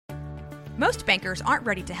Most bankers aren't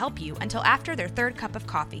ready to help you until after their third cup of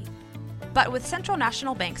coffee. But with Central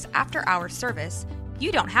National Bank's after-hours service,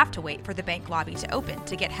 you don't have to wait for the bank lobby to open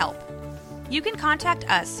to get help. You can contact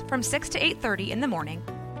us from 6 to 8:30 in the morning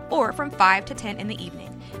or from 5 to 10 in the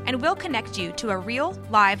evening, and we'll connect you to a real,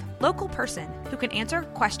 live, local person who can answer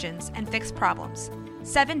questions and fix problems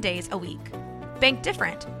 7 days a week. Bank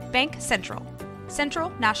different. Bank Central. Central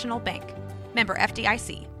National Bank. Member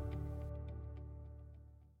FDIC.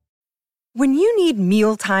 When you need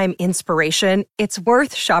mealtime inspiration, it's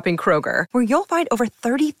worth shopping Kroger, where you'll find over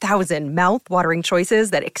 30,000 mouth-watering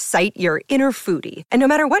choices that excite your inner foodie. And no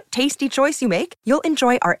matter what tasty choice you make, you'll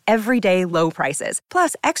enjoy our everyday low prices,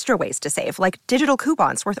 plus extra ways to save, like digital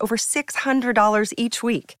coupons worth over $600 each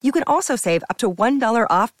week. You can also save up to $1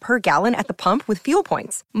 off per gallon at the pump with fuel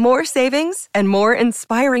points. More savings and more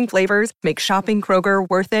inspiring flavors make shopping Kroger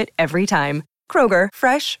worth it every time. Kroger,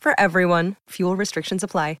 fresh for everyone. Fuel restrictions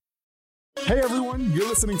apply. Hey everyone, you're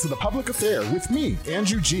listening to The Public Affair with me,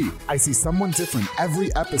 Andrew G. I see someone different every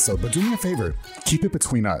episode, but do me a favor, keep it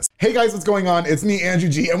between us. Hey guys, what's going on? It's me, Andrew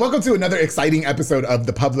G, and welcome to another exciting episode of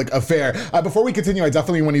The Public Affair. Before we continue, I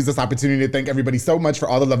definitely want to use this opportunity to thank everybody so much for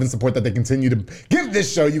all the love and support that they continue to give this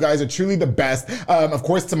show. You guys are truly the best. Of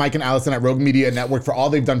course, to Mike and Allison at Rogue Media Network for all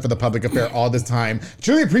they've done for The Public Affair all this time.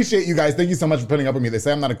 Truly appreciate you guys. Thank you so much for putting up with me. They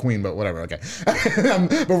say I'm not a queen, but whatever, okay.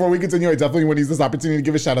 Before we continue, I definitely want to use this opportunity to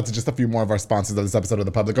give a shout out to just a few more of our sponsors of this episode of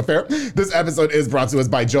The Public Affair. This episode is brought to us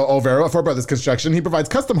by Joe Olvero of Four Brothers Construction. He provides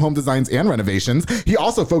custom home designs and renovations. He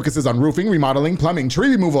also focuses on roofing, remodeling, plumbing,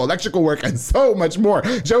 tree removal, electrical work, and so much more.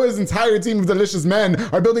 Joe and his entire team of delicious men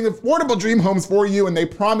are building affordable dream homes for you, and they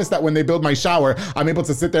promise that when they build my shower, I'm able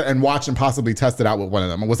to sit there and watch and possibly test it out with one of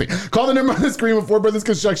them. We'll see. Call the number on the screen with Four Brothers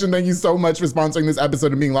Construction. Thank you so much for sponsoring this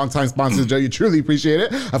episode and being longtime sponsors, Joe. You truly appreciate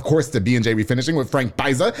it. Of course, to B&J Refinishing with Frank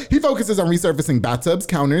Biza. He focuses on resurfacing bathtubs,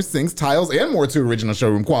 counters, sinks, tiles, and more to original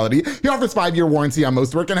showroom quality. He offers 5-year warranty on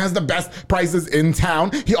most work and has the best prices in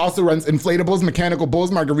town. He also runs inflatables, mechanical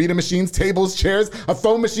bulls, margarita machines, tables, chairs, a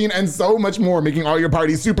foam machine, and so much more, making all your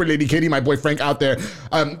parties super. Lady Kitty, my boy Frank out there,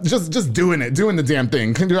 just doing the damn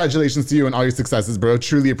thing. Congratulations to you and all your successes, bro.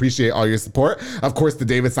 Truly appreciate all your support. Of course, to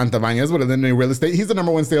David Santavañas with Alinea Real Estate. He's the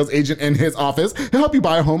 #1 sales agent in his office. He'll help you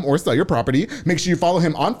buy a home or sell your property. Make sure you follow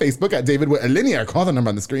him on Facebook at David with Alinea. Call the number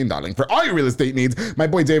on the screen, darling, for all your real estate needs. My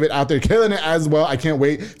boy David out there killing it as well. I can't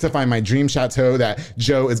wait to find my dream chateau that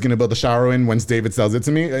Joe is going to build a shower in once David sells it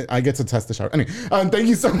to me. I get to test the shower. Anyway, thank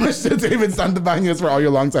you so much to David Santavañas for all your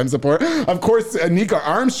longtime support. Of course, Anika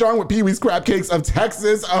Armstrong with Pee Wee's Crab Cakes of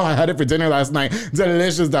Texas. Oh, I had it for dinner last night.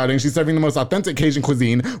 Delicious, darling. She's serving the most authentic Cajun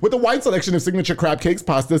cuisine with a wide selection of signature crab cakes,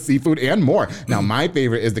 pasta, seafood, and more. Now, my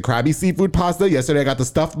favorite is the crabby seafood pasta. Yesterday, I got the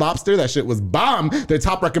stuffed lobster. That shit was bomb. Their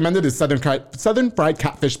top recommended is Southern Fried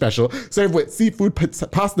Catfish Special, served with seafood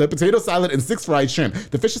pasta, potato salad, and 6 fried shrimp.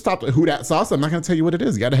 The fish is topped with Houdat sauce. I'm not going to tell you what it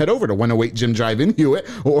is. You got to head over to 108 Jim Drive in Hewitt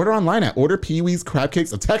or order online at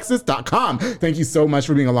orderpeeweescrabcakesoftexas.com. Thank you so much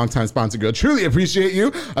for being a longtime sponsor, girl. Truly appreciate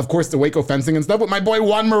you. Of course, the Waco fencing and stuff with my boy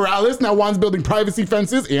Juan Morales. Now Juan's building privacy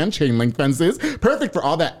fences and chain link fences. Perfect for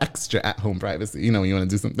all that extra at-home privacy. You know, when you want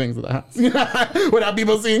to do some things with the house without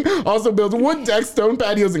people seeing. Also builds wood decks, stone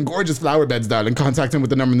patios, and gorgeous flower beds, darling. Contact him with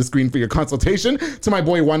the number on the screen for your consultation. To my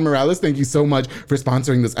boy Juan Morales, thank you so much for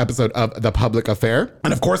sponsoring this episode of The Public Affair.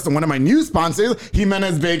 And of course, to one of my new sponsors,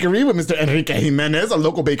 Jimenez Bakery with Mr. Enrique Jimenez, a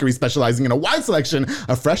local bakery specializing in a wide selection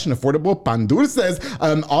of fresh and affordable pan dulces.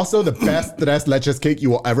 Also, the best tres leches cake you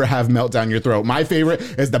will ever have melt down your throat. My favorite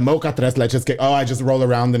is the mocha tres leches cake. Oh, I just roll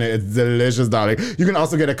around in it. It's delicious, darling. You can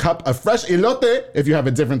also get a cup of fresh elote if you have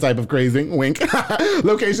a different type of craving. Wink.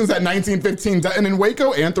 Locations at 1915 Dutton in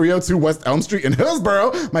Waco and 302 West Elm Street in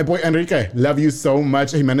Hillsboro. My boy Enrique, love you so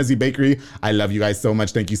much. Jimenez Bakery, I love you guys so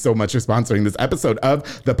much. Thank you so much for sponsoring this episode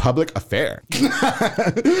of The Public Affair.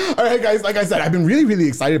 All right, guys, like I said, I've been really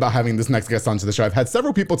excited about having this next guest onto the show. I've had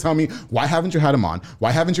several people tell me, why haven't you had him on?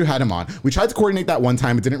 Why haven't you had him on? We tried to coordinate that one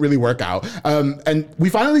time. It didn't really work out. And we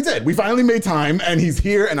finally did. We finally made time, and he's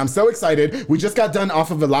here, and I'm so excited. We just got done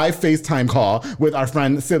off of a live FaceTime call with our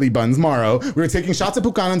friend Silly Buns Morrow. We were taking shots at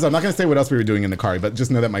Buchanan's. I'm not going to say what else we were doing in the car, but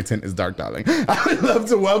just know that my tint is dark, darling. I would love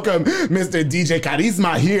to welcome Mr. DJ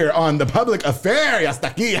Karissma here on The Public Affair. Hasta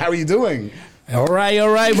aquí. How are you doing? All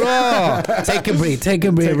right, bro. Take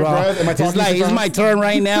a breath, bro. It's my turn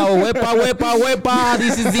right now. Wepa.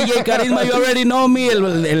 This is DJ Karissma. You already know me.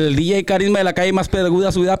 El DJ Karissma de la calle más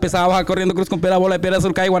peluda, subida pesada, baja corriendo cruz con pera, bola de piedra,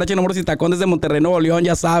 sur, calle, guarache, números y tacones de Monterrey, Nuevo León,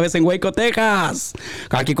 ya sabes, en Waco, Texas.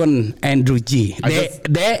 Aquí con Andrew G.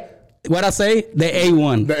 What I say? The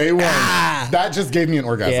A1. The A1. That just gave me an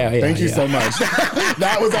orgasm. Thank you so much.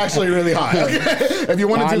 That was actually really hot. If you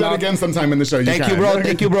want to do that again sometime in the show, you can.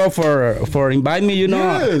 Thank you, bro, for inviting me. You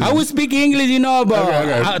know, I will speak English. You know,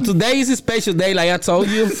 but today is a special day, like I told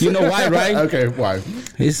you. You know why, right? Okay, why?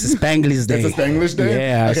 It's a Spanglish day. It's a Spanglish day?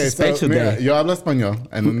 Yeah, it's a special day. Yo hablo español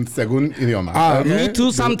en un segundo idioma. Me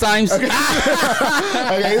too sometimes.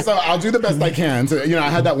 Okay, so I'll do the best I can. So, I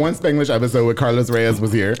had that one Spanglish episode with Carlos Reyes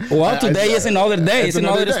was here. Well, today is another day. It's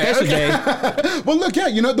another special day. Well, look,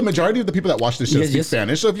 the majority of the people that watch this show speak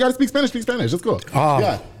Spanish. So if you gotta speak Spanish, That's cool.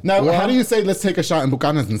 Yeah. Now, how do you say let's take a shot in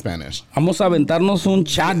Bucanas in Spanish? Vamos a aventarnos un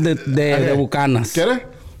shot de Bucanas. ¿Quieres?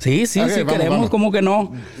 Sí, queremos, como que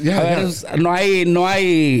no. A ver, no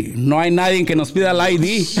hay nadie que nos pida el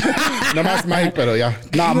ID. No más Mike, pero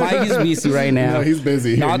No, Mike is busy right now. No, he's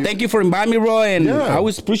busy. No, thank you for inviting me, bro, and I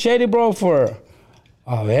always appreciate it, bro, for...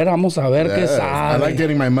 A ver, vamos a ver qué sale. I like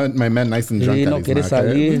getting my men nice and drunk. Sí, no quiere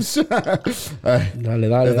salir. Dale.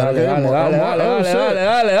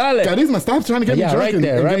 Karissma, stop trying to get me drunk right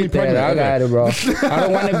there. I got it, bro. I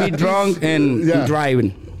don't want to be drunk and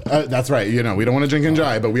driving. That's right. We don't want to drink and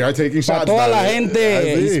drive, but we are taking shots. Para toda la gente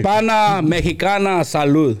hispana, mexicana,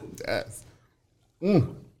 salud. Yes.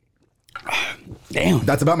 Damn.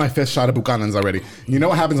 That's about my fifth shot of Buchanan's already. You know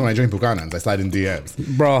what happens when I drink Buchanan's? I slide in DMs.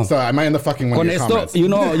 Bro. So I might end up fucking one of your comments. You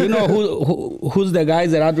know who's the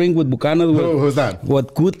guys that I drink with Buchanan's with? Who's that?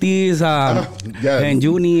 With Cuties and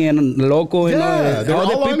Juni and Loco and all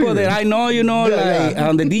the people that I know,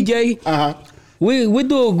 on the DJ. Uh-huh. We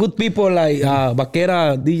do good people like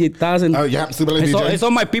Vaquera, DJ Taz. And Super DJ. It's all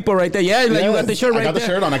my people right there. Yeah, like you got the shirt right there. I got the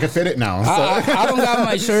shirt on. I can fit it now. So. I don't got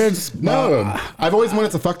my shirts. No. I've always wanted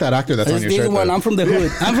to fuck that actor that's on your shirt. One. I'm from the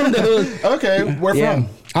hood. Okay, where from?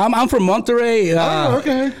 I'm from Monterrey.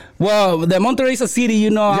 Okay. Well, the Monterrey is a city,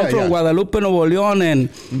 I'm from Guadalupe, Nuevo León,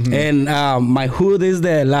 and my hood is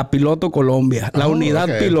the La Piloto, Colombia. La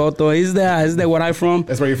Unidad Piloto is the where I'm from.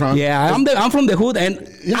 That's where you're from? Yeah, I'm from the hood, and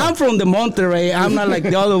I'm from the Monterrey. I'm not like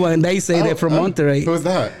the other one. They say they're from Monterrey. Who's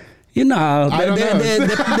that? The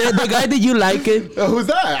guy that you like it. Who's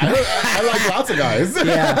that? I like lots of guys.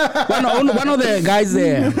 Yeah, one of the guys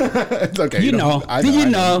there. It's okay. Did you know?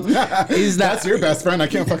 Is that's your best friend? I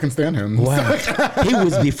can't fucking stand him. Wow. He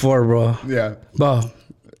was before, bro. Yeah. But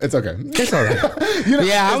it's okay. It's all right.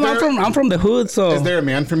 I'm from the hood, so. Is there a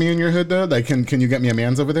man for me in your hood though? Like, can you get me a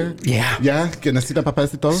man's over there? Yeah. Yeah. Que necesita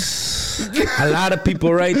papás y todo. A lot of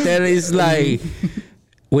people right there is like.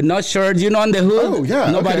 With no shirts, in the hood. Oh, yeah.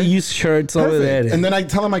 Nobody use shirts over there. And then I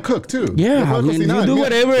tell him I cook, too. Yeah, you do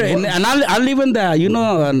whatever. And I live in the,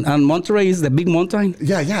 on Monterrey is the big mountain.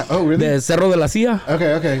 Yeah. Oh, really? The Cerro de la Silla.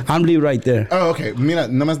 Okay. I'm live right there. Oh, okay. Mira,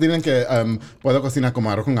 nomás digan que puedo cocinar como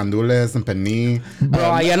arroz con gandules, en pení.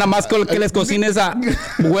 Bro, allá nada más que les cocines a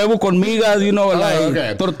huevo con migas,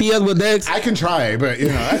 tortillas with eggs. I can try, but,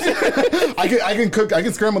 I can cook. I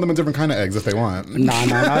can scramble them in different kind of eggs if they want. No.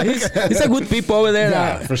 He's a good people over there.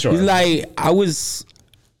 Yeah. For sure. It's like I was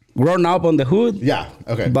grown up on the hood. Yeah,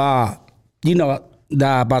 okay. But,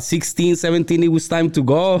 about 16, 17, it was time to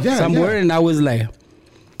go somewhere. And I was like,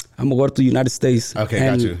 I'm going to go to the United States. Okay,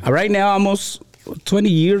 got you. Right now, almost 20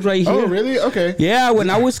 years right here. Oh, really? Okay. Yeah,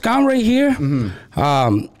 when I was come right here,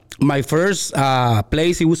 my first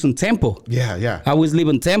place, it was in Temple. Yeah. I was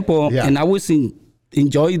living in Temple, and I was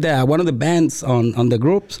enjoyed one of the bands on the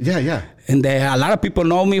groups. Yeah. And a lot of people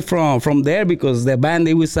know me from there because the band,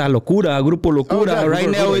 it was Locura, Grupo Locura. Right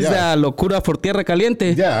now it's Locura for Tierra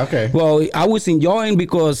Caliente. Yeah, okay. Well, I was enjoying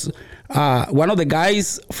because one of the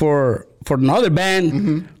guys for another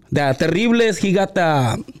band, the Terribles, he got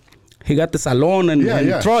the salon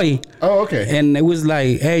in Troy. Oh, okay. And it was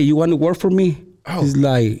like, hey, you want to work for me? Oh. He's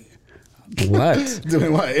like, what?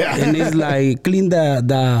 Doing what? Yeah. And it's like clean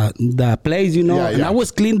the place, And I was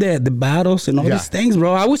clean the bottles and all these things,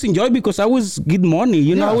 bro. I was enjoying because I was getting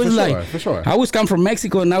money, I was for sure. I was come from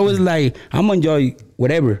Mexico and I was like, I'm gonna enjoy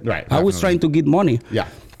whatever. Right. I was trying to get money. Yeah.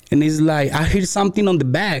 And it's like I hear something on the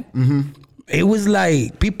back. It was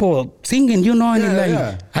like people singing, and I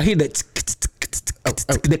hear the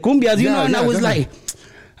cumbias, and I was like,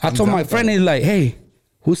 I told my friend, he's like, hey,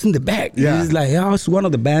 who's in the back? Yeah. He's like, it's one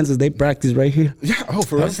of the bands that they practice right here. Yeah. Oh,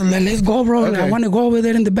 for real? I was like, let's go, bro. Okay. I want to go over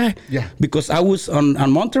there in the back. Yeah. Because I was on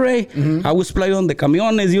Monterey. I was playing on the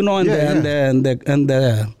camiones,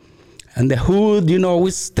 and the hood,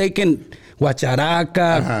 was taking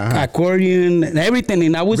guacharaca, accordion, and everything.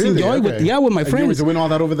 And I was enjoying with my friends. You were doing all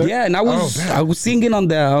that over there? Yeah, and I was singing on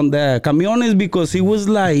the camiones because it was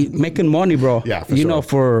like making money, bro. Yeah, for sure.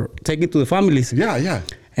 For taking to the families. Yeah.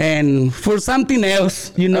 And for something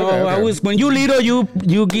else, okay. I was, when you little,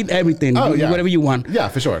 you get everything, whatever you want. Yeah,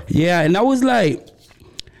 for sure. Yeah, and I was like,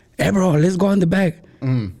 hey, bro, let's go in the back.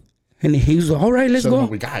 And he was like, all right, let's Show go. them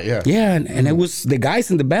what we got, yeah. Yeah, and it was the guys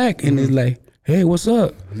in the back, and it's like, hey, what's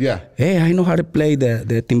up? Yeah. Hey, I know how to play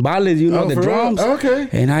the timbales, the drums. Oh, okay.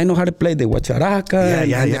 And I know how to play the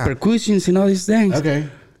guacharaca and the percussions and all these things. Okay.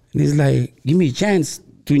 And it's like, give me a chance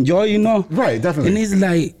to enjoy, Right, definitely. And it's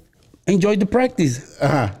like, enjoy the practice.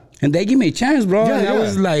 Uh-huh. And they give me a chance, bro. Yeah, and I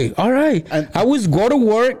was like, all right. And I was go to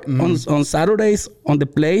work on Saturdays on the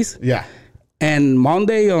place. Yeah. And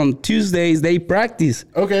Monday on Tuesdays, they practice.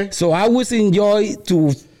 Okay. So I was enjoy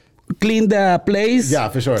to clean the place. Yeah,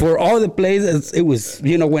 for sure. For all the places, it was,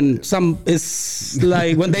 when it's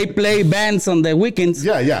like when they play bands on the weekends.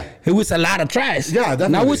 Yeah. It was a lot of trash. Yeah, definitely.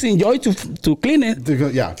 And I was enjoy to clean it.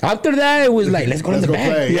 Yeah. After that, it was like, let's go to the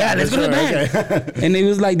back. Play. Yeah, let's go to the back. Okay. And it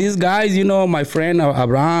was like these guys, my friend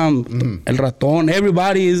Abraham, El Raton,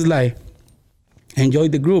 everybody is like, enjoy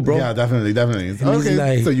the group, bro. Yeah, definitely. Okay,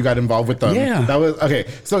 like, so you got involved with them. Yeah. That was okay.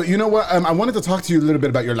 So you know what? I wanted to talk to you a little bit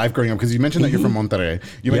about your life growing up because you mentioned that you're from Monterrey.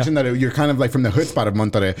 You mentioned that you're kind of like from the hood spot of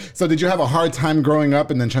Monterrey. So did you have a hard time growing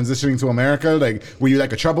up and then transitioning to America? Like, were you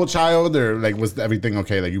like a troubled child, or like was everything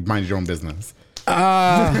okay? Like you mind your own business?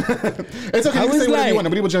 It's okay. You can say whatever you want.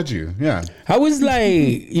 Nobody will judge you. Yeah. I was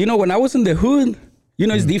like, when I was in the hood,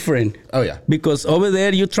 it's different. Oh yeah. Because over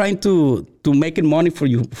there you're trying to make it money for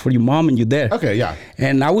your mom and you there. Okay, yeah.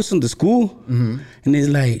 And I was in the school, and it's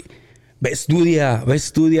like, ve estudia.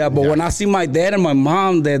 But when I see my dad and my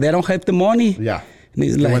mom, they don't have the money. Yeah. And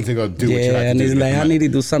it's you like, want to go do what you like and to do. it's like, I need to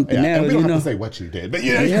do something else. And we don't have to say what you did, but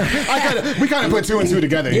we kind of put two and two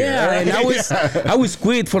together. Yeah, here, right? and I was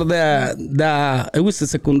quit for the it was the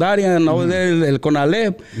secundaria and over there el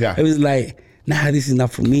Conalep. Yeah. It was like, nah, this is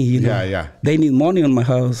not for me. Yeah. They need money on my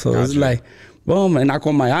house, so Gotcha. it's like, boom. And I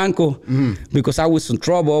called my uncle because I was in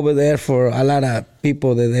trouble over there for a lot of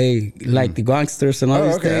people that they like the gangsters and all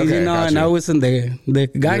these things, gotcha. And I was in the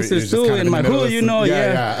gangsters you're too in my hood,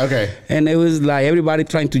 Yeah, okay. And it was like everybody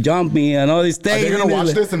trying to jump me and all these things. Are they gonna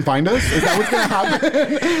watch this and find us? Is that what's gonna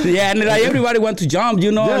happen? Yeah, and like everybody want to jump,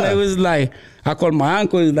 And it was like, I called my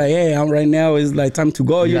uncle. He's like, hey, I'm right now. It's like time to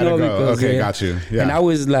go, Go. because okay, got you. Yeah. And I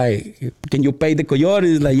was like, can you pay the coyotes?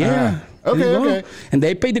 He's like, yeah. Okay. And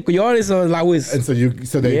they paid the coyotes, so I was. And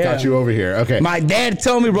so they got you over here. Okay. My dad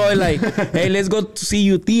told me, bro, like, hey, let's go to see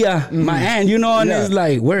you, tia, my aunt, And it's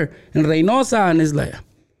like, where? In Reynosa, and it's like,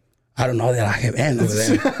 I don't know that I have aunt over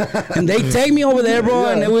there. And they take me over there, bro,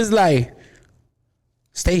 and it was like,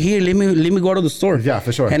 stay here, let me go to the store. Yeah,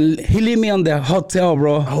 for sure. And he leave me on the hotel,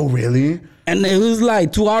 bro. Oh, really? And it was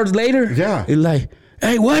like 2 hours later. Yeah. It's like,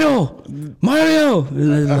 hey, Güero, Mario.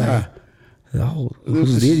 And it's like, oh,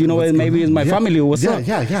 who's this? Maybe it's my family. What's up?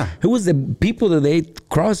 Yeah. It was the people that they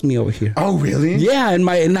crossed me over here. Oh, really? Yeah, and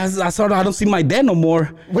I saw I don't see my dad no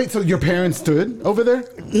more. Wait, so your parents stood over there?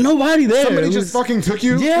 Nobody there. Somebody just fucking took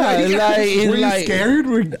you? Yeah. Were you scared?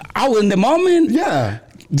 In the moment? Yeah.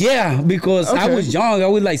 Yeah, because I was young. I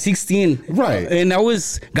was like 16. Right. And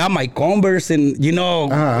got my Converse and,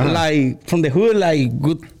 like from the hood, like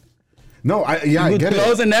good. No, I get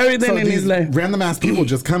clothes it. and everything, So and these he's like random ass people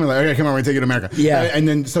just come and like, okay, come on, we're taking you to America. Yeah, and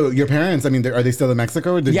then so your parents, I mean, are they still in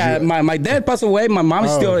Mexico? Or my dad passed away. My mom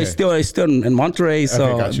is still in Monterrey.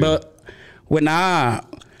 So, got you. But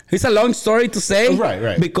it's a long story to say,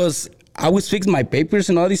 right? Because I was fixing my papers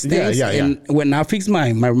and all these things. Yeah. And when I fixed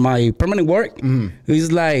my permanent work,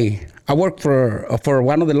 it's like I worked for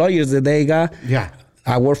one of the lawyers that they got. Yeah,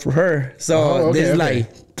 I work for her. So this like.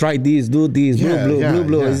 Try this, do this,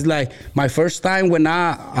 blue. It's like my first time when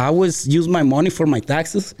I was use my money for my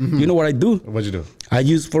taxes. You know what I do? What'd you do? I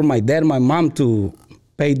use for my dad and my mom to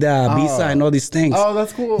pay the visa and all these things. Oh,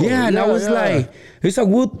 that's cool. Yeah, and I was like, it's a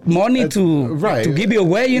good money to give you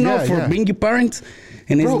away, for being your parents.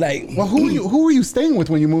 And it's like, well, who were you staying with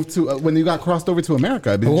when you moved to when you got crossed over to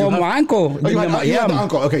America? My uncle. The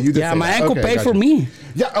uncle. Okay, you did. Yeah, my uncle paid for me.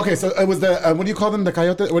 Yeah. Okay, so it was the what do you call them? The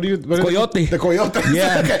coyote? Coyote. The coyote.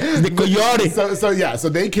 Yeah. Okay. The coyote. So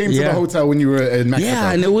they came to the hotel when you were in Mexico.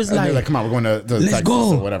 Yeah, and it was like, come on, we're going to let's Texas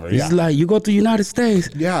go. Or whatever. It's like you go to United States.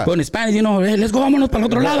 Yeah. But in Spanish, hey, let's go, vámonos para el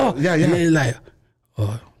otro lado. Yeah. And it's like,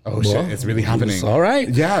 oh shit, it's really happening. It's all right.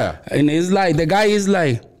 Yeah. And it's like the guy is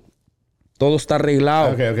like, todo está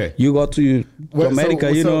arreglado. Okay. You go to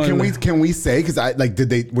America, Can we say, because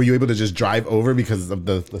were you able to just drive over because of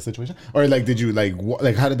the situation, or like did you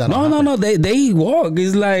how did that? No. They walk.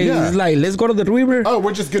 It's like let's go to the river. Oh,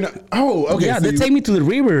 we're just gonna. Oh, okay. Yeah, they take me to the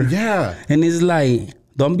river. Yeah. And it's like,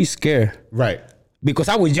 don't be scared. Right. Because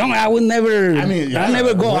I was young, I would never. I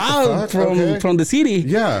never go out from the city.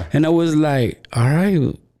 Yeah. And I was like, all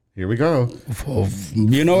right. Here we go. I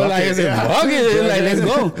said, fuck it. Like, let's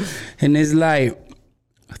go. And it's like,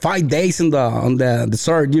 5 days on the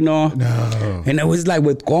dessert, you know. No. And it was like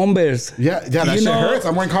with Converse. Yeah, that shit hurts.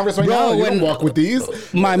 I'm wearing Converse right now. You don't walk with these.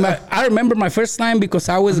 I remember my first time because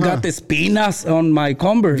I always got the espinas on my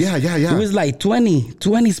Converse. Yeah. It was like 20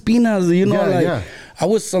 espinas, you know. I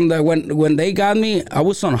was on the when they got me, I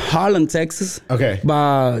was on Holland, Texas. Okay.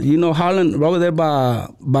 But you know Holland, over there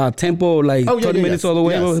by Temple, like 30 minutes all the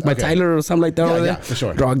way by Tyler or something like that over there. Yeah, for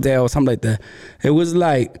sure. Drogdale or something like that. It was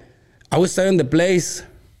like I was there in the place,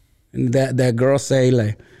 and that girl say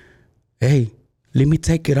like, "Hey, let me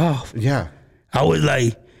take it off." Yeah. I was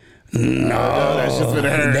like, no, that's just gonna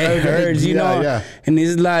hurt. That hurts, you know. Yeah. And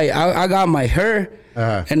it's like I got my hair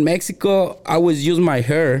in Mexico. I was using my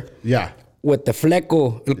hair. Yeah. With the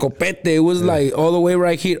fleco, el copete, it was like all the way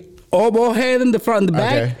right here. Both head in the front, the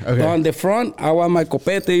back. Okay. On the front, I want my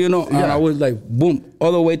copete, you know. And I was like, boom,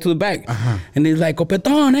 all the way to the back. And it's like,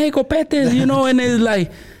 copetón, hey, copete, you know. And it's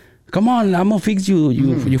like, come on, I'm gonna fix you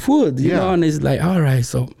your food, you know. And it's like, all right,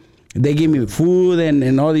 so they give me food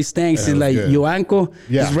and all these things. It's like, your uncle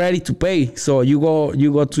is ready to pay. So you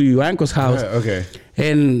go to your uncle's house. Okay.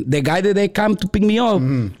 And the guy that they come to pick me up,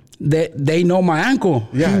 they know my uncle.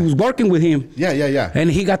 Yeah. He was working with him. Yeah.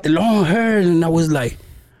 And he got the long hair, and I was like,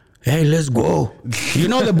 hey, let's go. You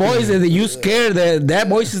know the boys that you scared, that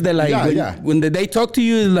voices that like, when they talk to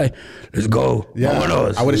you, it's like, let's go. Yeah.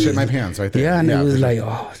 Vámonos. I would have shit my pants right there. Yeah, and it was like,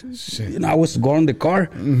 oh, shit. You know, I was going in the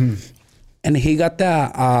car, and he got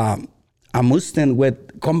a Mustang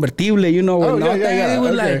with convertible, you know. It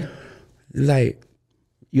was like,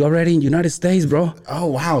 you already in United States, bro. Oh,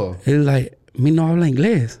 wow. It's like, mi no habla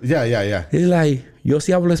inglés. Yeah. It's like, yo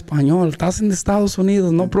sí hablo español. Estás en Estados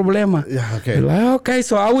Unidos, no problema. Yeah, okay. It's like, okay,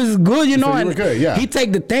 so I was good, you know. So you were good, yeah. He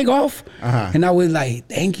take the tank off, and I was like,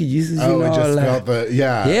 thank you, Jesus. Oh, you know, it just like, felt the,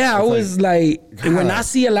 yeah. Yeah, I was like when I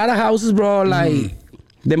see a lot of houses, bro, like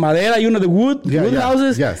the madera, you know, the wood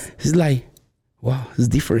houses. Yes. It's like, wow, it's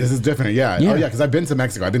different. This is different, yeah. Oh, yeah, because I've been to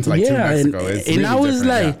Mexico. I've been to like two Mexico. It's really I was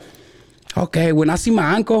like, okay, when I see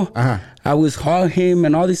my uncle, I was hug him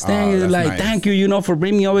and all these things. It's like, nice. Thank you, you know, for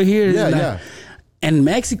bringing me over here. Yeah. And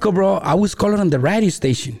Mexico, bro, I was calling on the radio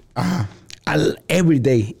station. Every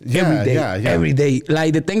day. Every day.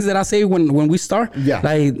 Like the things that I say when we start. Yeah.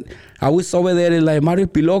 Like I was over there like Mario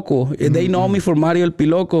Piloco. They know me for Mario el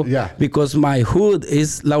Piloco. Yeah. Because my hood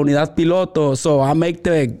is La Unidad Piloto. So I make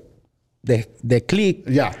the click.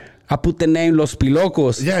 Yeah. I put the name Los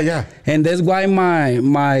Pilocos. Yeah. And that's why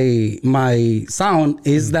my sound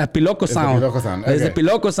is the Piloco sound. The Piloco sound. Okay. It's the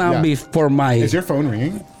Piloco sound before my... Is your phone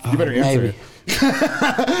ringing? You better answer it.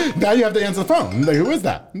 Now you have to answer the phone. Like, who is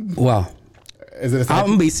that? Wow. Is it a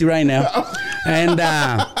I'm busy right now. And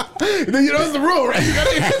then you know it's the rule, right? You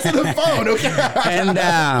gotta answer the phone, okay? And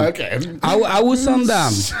okay. I was on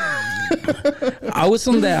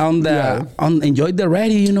enjoy the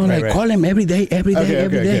radio, you know, like call him every day.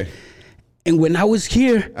 Okay. And when I was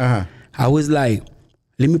here, I was like,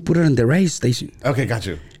 let me put it on the radio station. Okay, got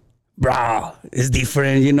you. Bro, it's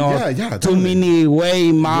different, you know. Yeah, too many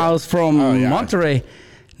miles from Monterrey.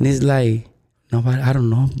 And it's like, nobody, I don't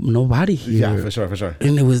know, nobody here. Yeah, for sure.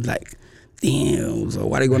 And it was like, damn, so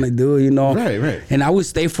what are you going to do, you know? Right. And I would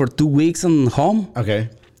stay for 2 weeks in home. Okay.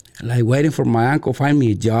 Like waiting for my uncle find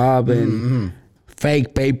me a job and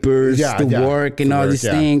fake papers to work and all these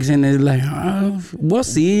things. And it's like, we'll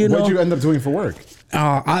see, you know. What did you end up doing for work?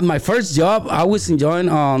 My first job, I was enjoying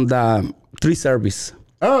on the 3 service.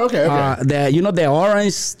 Oh, okay. The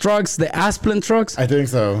orange trucks, the Asplin trucks. I think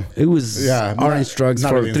so. It was orange trucks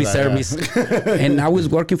for 3 service. And I was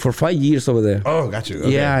working for 5 years over there. Oh, got you.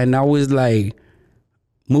 Okay. Yeah, and I was like,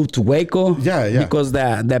 moved to Waco. Yeah. Because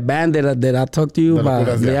the band that I talked to you about,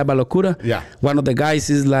 Balocura. Yeah. One of the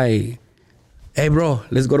guys is like, hey, bro,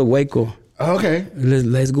 let's go to Waco. Oh, okay.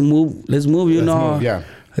 Let's go move. Let's move, you know. Move, yeah.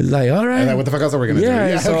 It's like, all right. And then what the fuck else are we going to do?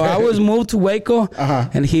 Yeah, so I was moved to Waco,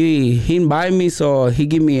 and he invited me, so he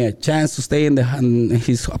gave me a chance to stay in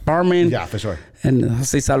his apartment. Yeah, for sure. And I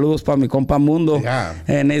say saludos para mi compa Mundo. Yeah.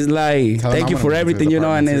 And it's like, thank you for everything, you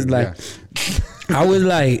know. And it's like, I was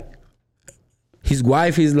like, his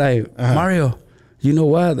wife is like, Mario, you know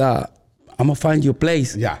what? I'm going to find you a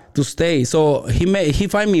place to stay. So he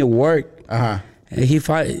find me a work.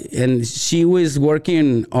 And she was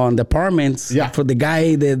working on the apartments for the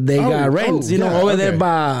guy that they got rents, over there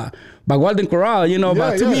by Golden Corral,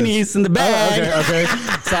 by 2 minis in the back. Okay.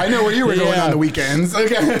 So I know where you were going on the weekends.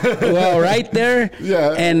 Okay. Well, right there.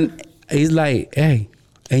 Yeah. And he's like, hey,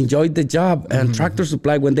 enjoy the job. And Tractor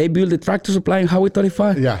Supply, when they built the Tractor Supply in Highway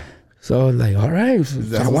 35. Yeah. So like, all right,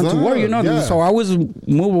 so I want to work, Yeah. So I was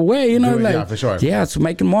move away, like, yeah, for sure. Yeah, to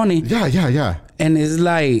making money. Yeah. And it's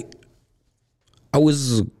like,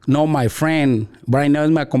 know my friend, right now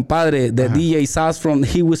is my compadre, the DJ Sass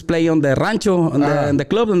he was playing on the rancho, on the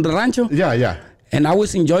club, on the rancho. Yeah, yeah. And I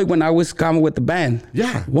was enjoying when I was coming with the band.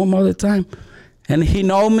 Yeah. One other time. And he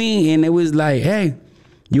know me, and it was like, hey,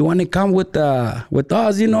 you want to come with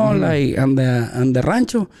us, you know, like on the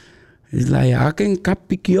rancho? It's like, I can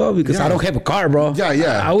pick you up because I don't have a car, bro. Yeah,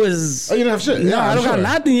 yeah. I was... Oh, you don't have shit? No, I don't have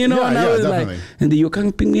nothing, you know? Yeah, and I was definitely. like, and you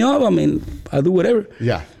can pick me up. I mean, I'll do whatever.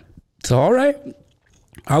 Yeah. So, all right.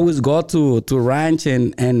 I always go to ranch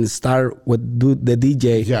and start with the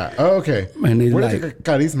DJ. Yeah. Oh, okay. And it's Where like... did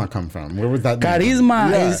Karissma come from? Where was that?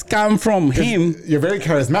 Karissma is come from him. You're very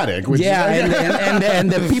charismatic. Which Yeah,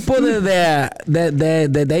 and the people that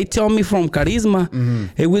they tell me from Karissma,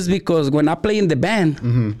 it was because when I play in the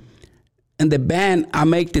band, in the band, I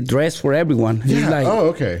make the dress for everyone. Yeah. It's like,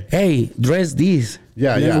 okay. Hey, dress these.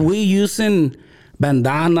 Yeah, and yeah. We using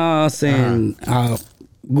bandanas and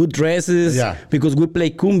good dresses because we play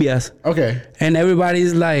cumbias. Okay. And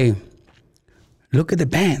everybody's like, look at the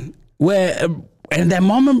band. Well, in that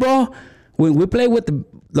moment, bro, when we play with the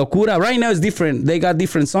Locura, right now it's different. They got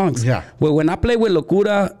different songs. Yeah. But when I play with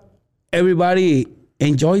Locura, everybody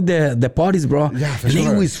enjoyed the parties, bro. Yeah, for and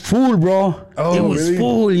sure. it was full, bro. Oh, it was really?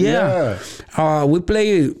 full, yeah. We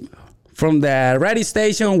play from the radio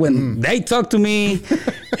station when they talked to me,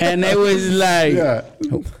 and it was like,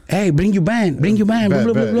 hey, bring your band, blah,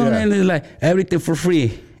 blah, blah, blah. And it's like, everything for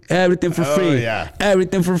free. Everything for free. Yeah.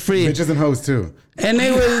 Everything for free. Bitches and hoes too. And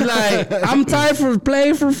it was like, I'm tired for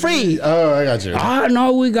playing for free. Oh, I got you. Oh,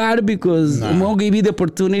 no, we got it because we won't give you the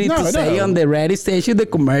opportunity to say on the radio station, the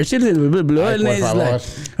commercials, and blah, blah, blah. And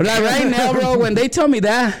it's like right now, bro, when they tell me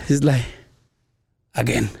that, it's like,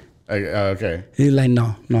 again. Okay. It's like,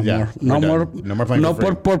 no more. No more playing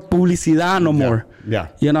por publicidad, no more. Yeah.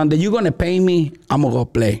 You know, that you're going to pay me, I'm going to go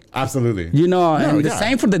play. Absolutely. You know, and the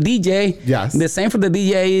same for the DJ. Yes. The same for the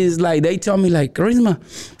DJ is like, they tell me like, Karissma,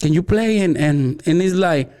 can you play? And it's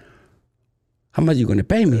like, how much you going to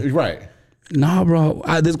pay me? Right. No, bro.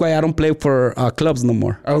 That's why I don't play for clubs no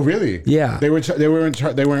more. Oh, really? Yeah. They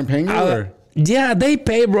weren't paying you? Or? Yeah, they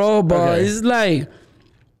pay, bro, but it's like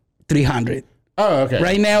 300. Oh, okay.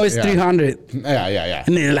 Right now it's 300. Yeah.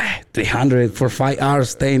 And it's like 300 for 5 hours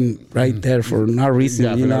staying right there for no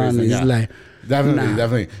reason, you know. And it's like,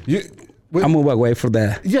 definitely. I move away for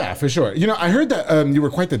that. Yeah, for sure. You know, I heard that you were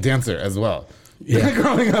quite the dancer as well. Yeah.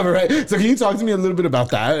 Growing up, right? So can you talk to me a little bit about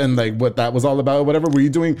that and like what that was all about, whatever? Were you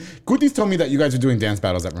doing, Kutis told me that you guys were doing dance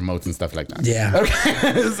battles at remotes and stuff like that. Yeah.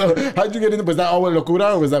 Okay. So how'd you get into, was that all with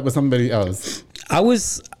Locura or was that with somebody else?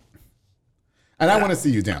 And I want to see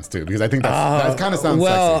you dance too, because I think that kind of sounds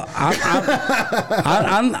sexy.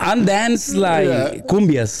 I'm dance like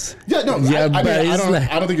cumbias. Yeah, no,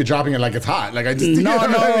 I don't think you're dropping it like it's hot. Like I just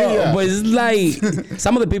but it's like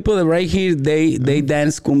some of the people that right here they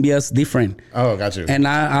dance cumbias different. Oh, got you. And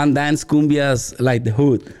I dance cumbias like the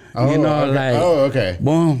hood. Oh, you know, okay. like okay.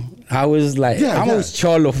 Boom. I was like, I was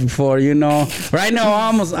cholo before, you know. Right now,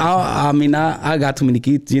 I got too many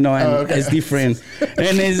kids, you know, and it's different.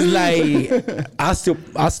 And it's like, I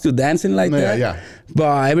still dancing like that. Yeah.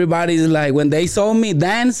 But everybody's like, when they saw me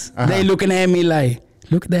dance, they looking at me like,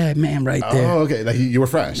 look at that man right there. Oh, okay. Like you were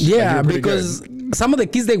fresh. Yeah, like because some of the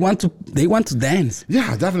kids they want to dance.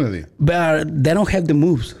 Yeah, definitely. But they don't have the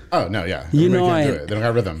moves. Oh no, yeah. You know, can't do it. They don't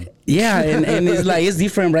have rhythm. Yeah, and it's like it's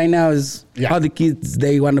different right now. Is all the kids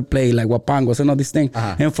they want to play like wapangos and all these things.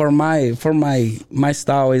 And for my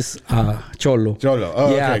style is cholo. Cholo.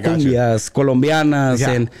 Oh, yeah, okay, cumbias,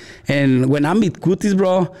 colombianas, and when I'm with cuties,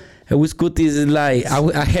 bro. With cuties is like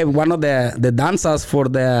I have one of the dancers for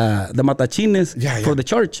the matachines for the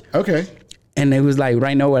church. Okay. And it was like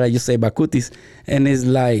right now what I just say about cuties, and it's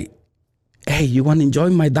like, hey, you want to enjoy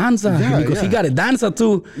my dancer because he got a dancer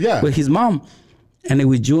too with his mom. And it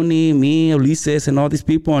was Juni, me, Ulises, and all these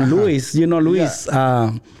people, and Luis, you know, Luis,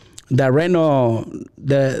 the Reno,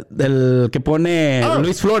 del que pone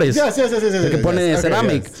Luis Flores. Yes. El que pone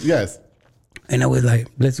ceramic. Yes. And I was like,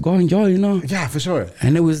 let's go enjoy, you know. Yeah, for sure.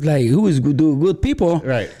 And it was like, it was good people.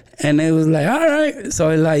 Right. And it was like, all right.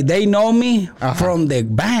 So like, they know me from the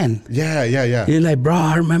band. Yeah. It's like, bro,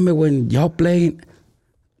 I remember when y'all playing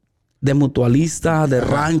the Mutualista, the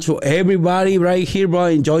Rancho, everybody right here, bro,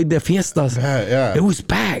 enjoyed the fiestas. Yeah. It was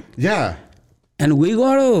packed. Yeah. And we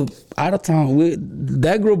go out of town.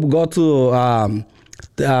 That group go to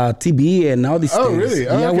TB and all these things. Oh, really?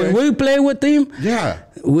 Oh, yeah, okay. when we play with them,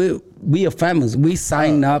 we are famous. We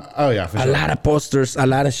sign up for sure. a lot of posters, a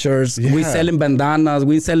lot of shirts. We selling bandanas.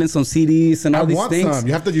 We selling some CDs and all these things.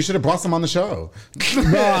 Some. You should have brought some on the show.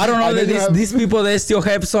 Bro, I don't know these people, they still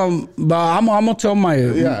have some, but I'm gonna tell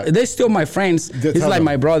they're still my friends. It's like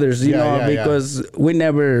my brothers, you know, because we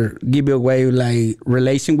never give away like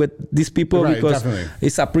relation with these people, because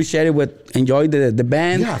it's appreciated with enjoy the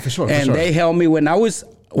band. Yeah, for sure. And they helped me when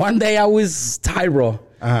one day I was tired, bro.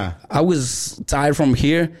 I was tired from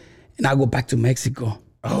here, and I go back to Mexico.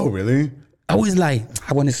 Oh, really? I was like,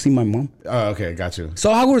 I want to see my mom. Oh, okay, got you.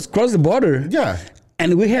 So I was cross the border. Yeah.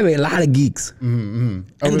 And we have a lot of gigs. Mm-hmm.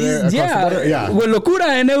 And with Locura.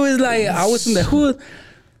 And it was like, I was in the hood,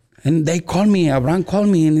 and they called me, Abraham called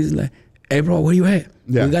me, and he's like, hey, bro, where you at?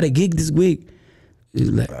 We got a gig this week. He's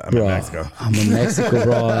like, I'm in Mexico. I'm in Mexico,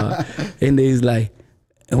 bro. And he's like,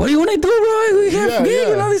 what do you want to do, bro? We have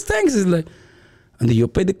gigs and all these things. He's like, and you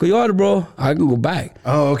pay the coyote, bro, I can go back.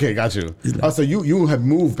 Oh, okay, got you. Like, so you have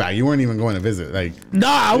moved back. You weren't even going to visit. Like, no,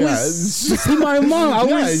 I was to see my mom.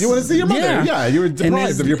 You want to see your mother. Yeah, you were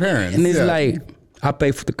deprived of your parents. And it's like, I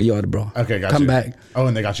pay for the coyote, bro. Okay, got Come you. back. Oh,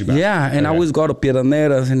 and they got you back. Yeah, and I always go to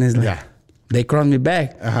Piraneras, and it's like, they crossed me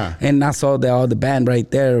back. And I saw all the band right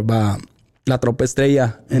there, but La Tropa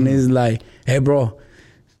Estrella. And it's like, hey, bro,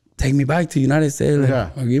 take me back to United States.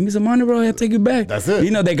 Like, give me some money, bro. I'll take you back. That's it.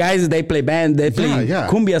 You know, the guys, they play band. They play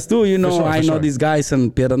cumbias too. You know, I know these guys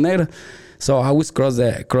in Piraneras. So I was cross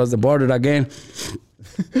the border again.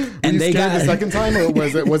 And they got the second time, or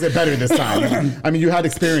was it better this time? I mean, you had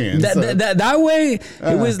experience. That way,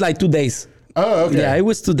 it was like 2 days. Oh, okay. Yeah, it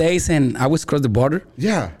was 2 days, and I was cross the border.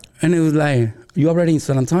 Yeah. And it was like, you already in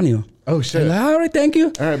San Antonio? Oh, shit. Like, all right, thank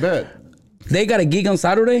you. All right, bet. They got a gig on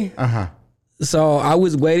Saturday. So I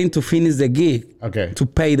was waiting to finish the gig. Okay. To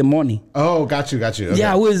pay the money. Oh, got you. Okay.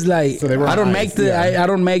 Yeah, I was like, so they were I don't make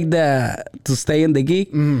the to stay in the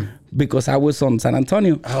gig because I was on San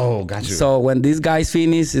Antonio. Oh, got you. So when these guys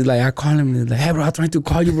finish, it's like I call him. He's like, hey, bro, I'm trying to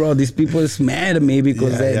call you, bro. These people is mad at me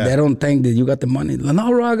because they don't think that you got the money. Like, no,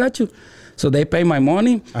 bro, I got you. So they pay my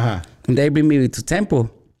money and they bring me to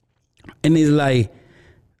Temple, and it's like,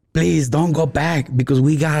 please don't go back because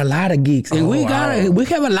we got a lot of gigs, and we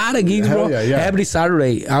have a lot of gigs, bro. Every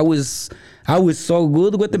Saturday, I was so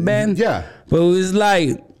good with the band. Yeah, but it was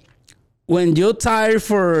like when you're tired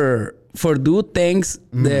for do things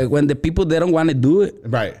that when the people they don't want to do it.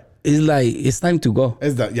 Right. It's like it's time to go.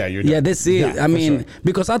 It's that you're done. Yeah, that's it. I mean,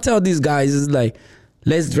 because I tell these guys, it's like,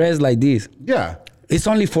 let's dress like this. Yeah. It's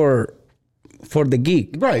only for the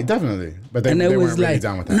gig. Right, definitely. But they weren't really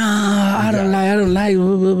down with that. No, I don't like,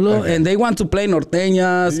 blah, blah, blah. Okay. And they want to play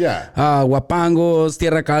norteñas, guapangos,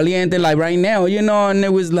 tierra caliente, like right now, you know, and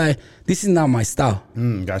it was like, this is not my style.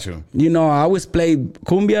 Got you. You know, I always play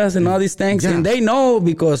cumbias and all these things, and they know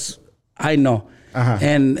because I know.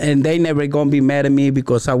 And they never gonna be mad at me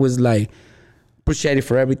because I was like, appreciated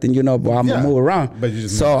for everything, you know, but I'm gonna move around. But you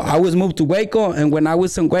just I was moved to Waco, and when I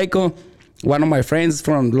was in Waco, one of my friends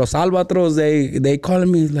from Los Albatros, they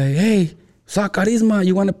calling me like, hey, saw Karissma,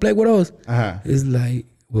 you want to play with us? It's like,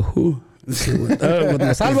 well, who? With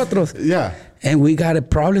Los Albatros. Yeah. And we got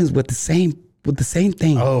problems with the same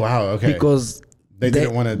thing. Oh, wow, okay. Because they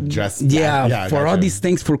didn't want to dress. Yeah, for all these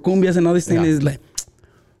things, for cumbias and all these things, it's like,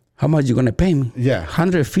 how much you going to pay me? Yeah.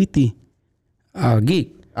 150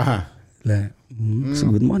 gig. Like, it's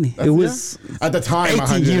good money. It was at the time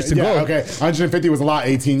 18 years ago. Okay, 150 was a lot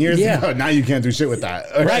 18 years ago. Now you can't do shit with that.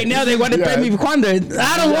 Okay. Right now they want to pay me 100.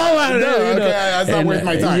 I don't want to. Okay, that's not worth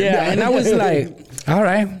my time. And I was like, all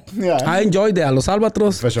right. Yeah. I enjoyed the Los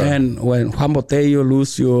Albatros. For sure. And when Juan Botello,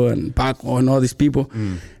 Lucio, and Paco, and all these people,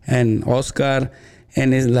 and Oscar,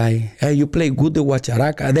 and it's like, hey, you play good the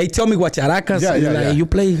guacharaca. They tell me guacharacas. You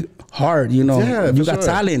play hard, you know, you got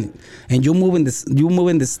talent, and you moving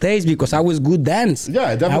the stage because I was good dance.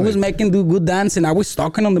 Yeah, definitely. I was making good dance, and I was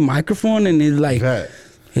talking on the microphone, and it's like,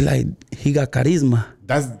 he got charisma.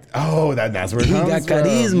 That's where it comes got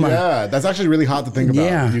charisma. Yeah, that's actually really hot to think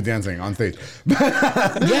about you dancing on stage.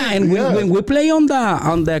 And when we play on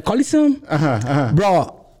the Coliseum,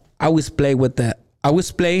 bro, I always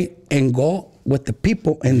play and go with the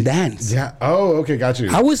people and dance. Yeah. Oh, okay, got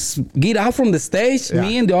you. I was get out from the stage,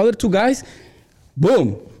 me and the other two guys,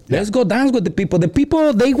 boom. Let's go dance with the people. The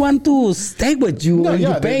people, they want to stay with you and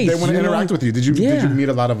you pay. They want to interact with you. Did you meet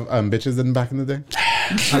a lot of bitches back in the day?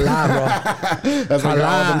 A lot, bro. That's a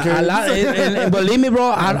lot. And believe me,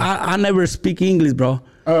 bro, I never speak English, bro.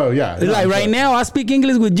 Oh, yeah. Like right now, I speak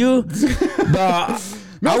English with you, but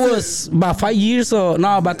I was about 10 years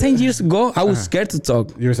ago, I was scared to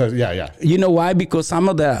talk. You were so, yeah. You know why? Because some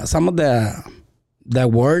of the the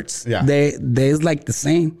words, Yeah. there's like the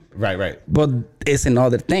same. Right. But it's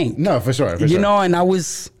another thing. No, for sure. You know, and I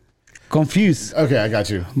was confused. Okay, I got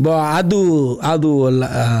you. But I do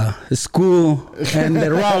school and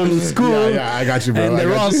the wrong school. Yeah, I got you, bro. And the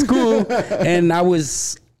wrong school. And I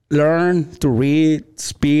was learn to read,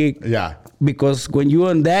 speak. Yeah. Because when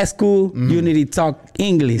you're in that school, you need to talk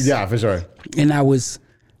English. Yeah, for sure. And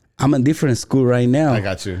I'm in different school right now. I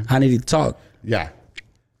got you. I need to talk. Yeah.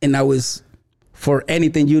 And for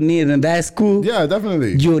anything you need in that school, Yeah,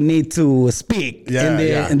 definitely. you need to speak.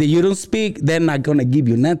 Yeah, and if you don't speak, they're not going to give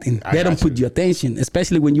you nothing. They don't put your attention,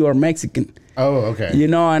 especially when you are Mexican. Oh, okay. You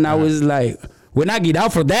know, and I was like, when I get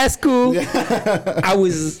out from that school, I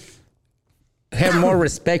have more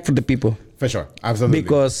respect for the people. For sure. Absolutely.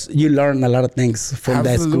 Because you learn a lot of things from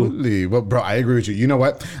that school. Absolutely. Well, bro, I agree with you. You know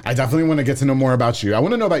what? I definitely want to get to know more about you. I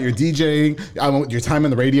want to know about your DJing, your time on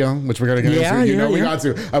the radio, which we're going to get into. You know, we got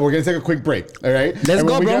to. We're going to take a quick break. All right? Let's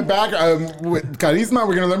go, when we bro. get back with Karissma,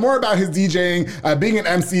 we're going to learn more about his DJing, being an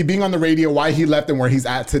MC, being on the radio, why he left and where he's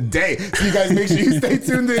at today. So you guys make sure you stay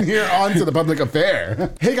tuned in here on to The Public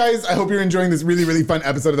Affair. Hey, guys. I hope you're enjoying this really, really fun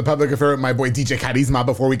episode of The Public Affair with my boy DJ Karissma.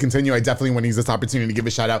 Before we continue, I definitely want to use this opportunity to give a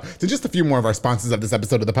shout out to just a few more of our sponsors of this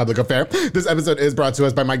episode of The Public Affair. This episode is brought to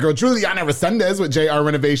us by my girl Juliana Resendez with JR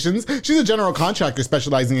Renovations. She's a general contractor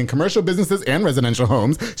specializing in commercial businesses and residential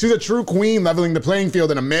homes. She's a true queen, leveling the playing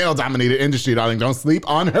field in a male-dominated industry, darling. Don't sleep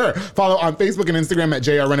on her. Follow on Facebook and Instagram at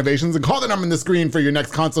JR Renovations and call the number on the screen for your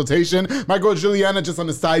next consultation. My girl Juliana, just on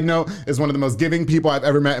a side note, is one of the most giving people I've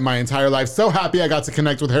ever met in my entire life. So happy I got to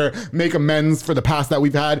connect with her, make amends for the past that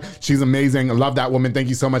we've had. She's amazing. I love that woman. Thank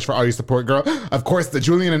you so much for all your support, girl. Of course, the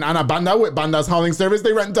Julian and Ana Banda with Banda's Hauling Service.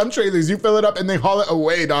 They rent dump trailers. You fill it up and they haul it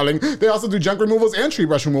away, darling. They also do junk removals and tree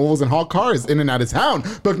brush removals and haul cars in and out of town.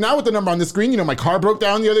 Book now with the number on the screen. You know, my car broke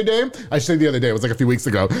down the other day. I should say the other day. It was like a few weeks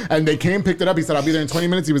ago. And they came, picked it up. He said, I'll be there in 20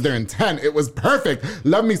 minutes. He was there in 10. It was perfect.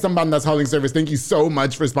 Love me some Banda's Hauling Service. Thank you so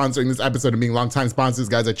much for sponsoring this episode and being longtime sponsors,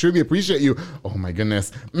 guys. I truly appreciate you. Oh my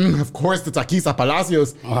goodness. Of course, the Taquiza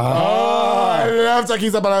Palacios. Oh, I love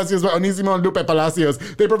Taquiza Palacios by Onisimo and Lupe Palacios.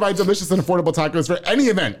 They provide delicious and affordable tacos for any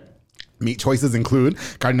event. Meat choices include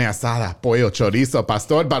carne asada, pollo, chorizo,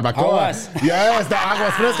 pastor, barbacoa. Aguas. Yes, the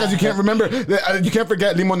aguas frescas. You can't remember. You can't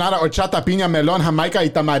forget limonada, horchata, piña, melon, jamaica, y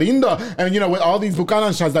tamarindo. And, you know, with all these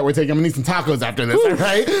Buchanan shots that we're taking, I'm going to need some tacos after this, all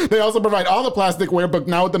right? They also provide all the plasticware. Book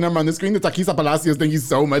now with the number on the screen. The Taquiza Palacios, thank you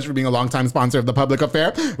so much for being a longtime sponsor of The Public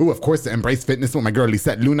Affair. Ooh, of course, the Embrace Fitness with my girl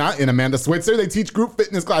Lisette Luna and Amanda Switzer. They teach group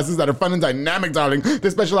fitness classes that are fun and dynamic, darling.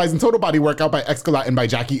 They specialize in total body workout by Escalate and by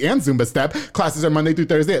Jackie and Zumba Step. Classes are Monday through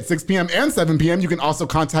Thursday at 6 p.m. and 7 p.m. You can also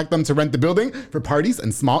contact them to rent the building for parties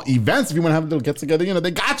and small events. If you want to have a little get together, you know,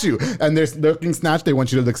 they got you. And they're looking snatched. They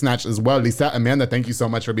want you to look snatched as well. Lisa, Amanda, thank you so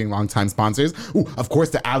much for being longtime sponsors. Ooh, of course,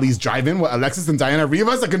 the Alley's Drive-In with Alexis and Diana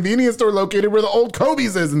Rivas, a convenience store located where the old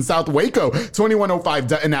Kobe's is in South Waco, 2105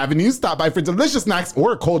 Dutton Avenue. Stop by for delicious snacks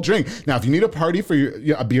or a cold drink. Now, if you need a party for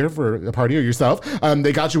a beer for a party or yourself,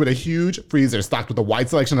 they got you with a huge freezer stocked with a wide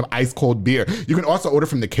selection of ice cold beer. You can also order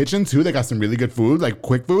from the kitchen too. They got some really good food, like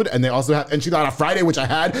quick food, and they also have enchilada Friday, which I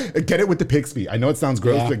had. Get it with the pig's feet. I know it sounds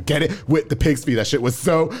gross, but get it with the pig's feet. That shit was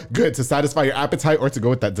so good to satisfy your appetite or to go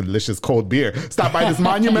with that delicious cold beer. Stop by this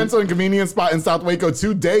monumental and convenient spot in South Waco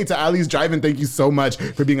today to Ali's Drive-In. Thank you so much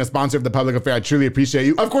for being a sponsor of The Public Affair. I truly appreciate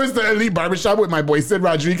you. Of course, the Elite Barbershop with my boy Sid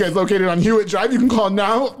Rodriguez, located on Hewitt Drive. You can call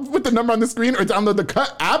now with the number on the screen or download the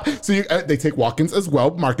Cut app. So they take walk-ins as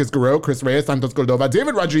well. Marcus Guerrero, Chris Reyes, Santos Cordova,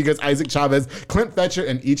 David Rodriguez, Isaac Chavez, Clint Fetcher,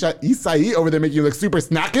 and Isai over there making you look super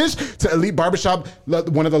snackish. To Elite Barbershop,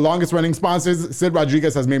 one of the longest running sponsors, Sid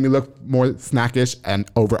Rodriguez has made me look more snackish and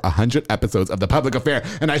over 100 episodes of The Public Affair.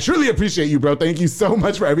 And I truly appreciate you, bro. Thank you so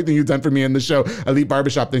much for everything you've done for me in the show. Elite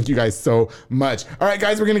Barbershop, thank you guys so much. All right,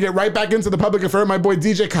 guys, we're going to get right back into The Public Affair. My boy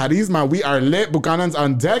DJ Karissma. We are lit. Buchanan's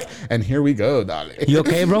on deck. And here we go, darling. You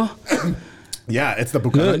okay, bro? Yeah, it's the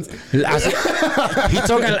Buchanans.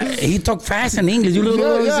 He talk fast in English. You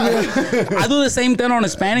I do the same thing on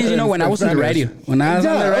Spanish, you know, when I was on the radio. When I was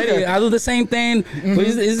on the radio, I do the same thing. But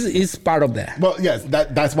it's part of that. Well, yes,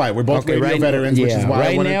 that's why. We're both radio veterans, which is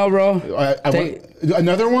why now, bro.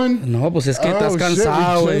 Another one? No, pues es que estás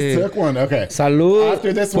cansado, we just took one. Okay. Salud.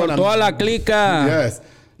 After this por one, toda la clica. Yes.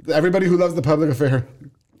 Everybody who loves The Public Affair.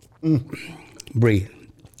 Breathe.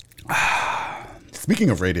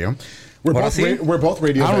 Speaking of radio, we're both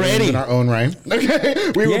radio veterans in our own right.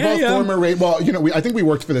 Okay, we were both former radio. Well, you know, I think we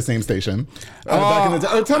worked for the same station back in the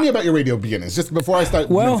day. Tell me about your radio beginnings, just before I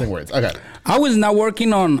start mincing words. Okay. I was not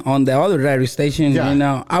working on the other radio station. You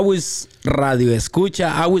know, I was radio escucha.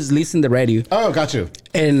 I was listening to the radio. Oh, got you.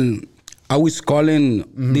 And I was calling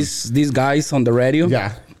these guys on the radio.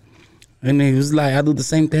 Yeah. And he was like, I do the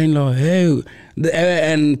same thing. Like, hey,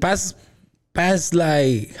 and past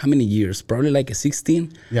like how many years? Probably like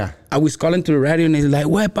 16. Yeah. I was calling to the radio and he's like,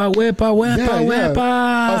 wepa.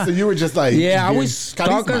 Oh, so you were just like, yeah, I was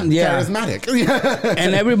talking, charismatic.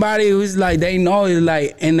 And everybody was like, they know it,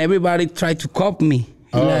 like, and everybody tried to copy me.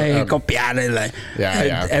 Copiar it, like,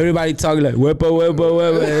 everybody talking like wepa.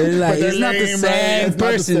 It's like it's not the same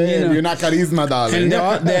person, you know. You're not Karissma, darling.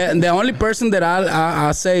 And the only person that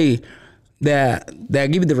I say that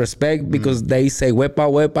give you the respect because they say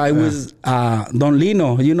wepa. It was Don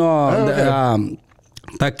Lino, you know.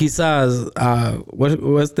 Taquizas,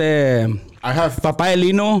 what's the... I have... Papá de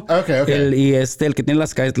Lino. Okay. El que tiene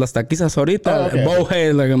las taquizas ahorita. El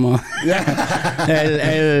bowhead, like,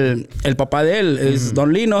 el papá de él is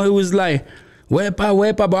Don Lino. He was like,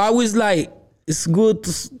 wepa. But I was like, it's good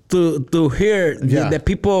to hear that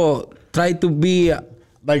people try to be...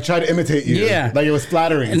 Like, try to imitate you. Yeah. Like, it was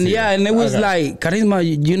flattering. And and it was like, Karissma,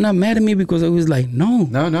 you're not mad at me? Because I was like, no.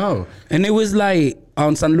 And it was like,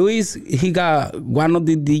 on San Luis, he got one of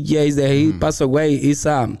the DJs that he passed away. It's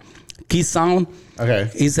Key Sound. Okay.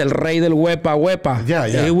 He's el rey del wepa. Yeah.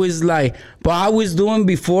 It was like, but I was doing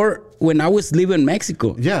before when I was living in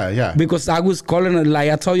Mexico. Yeah. Because I was calling, like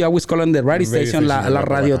I told you, I was calling the radio station, la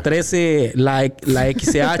Radio 13, like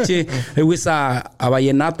XCH. It was a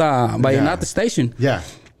Vallenata station. Yeah.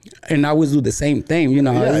 And I was do the same thing, you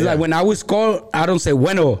know. It's like when I was called, I don't say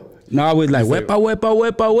bueno. No, I was like, wepa.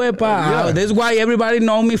 Yeah. That's why everybody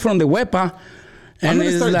know me from the wepa. And I'm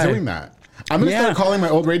going to start doing that. I'm going to start calling my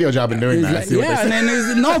old radio job and doing that. Like, and then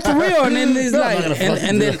it's, no, for real. And then it's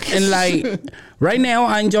like, right now,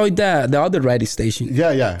 I enjoy the other radio station.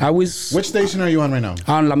 Yeah. Which station are you on right now?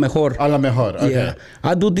 On La Mejor. On La Mejor, okay. Yeah.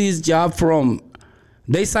 I do this job from,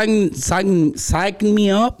 they sign me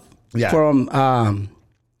up from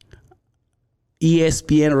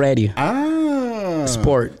ESPN Radio.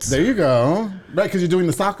 Sports. There you go. Right, because you're doing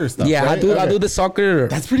the soccer stuff. Yeah, right? I do the soccer.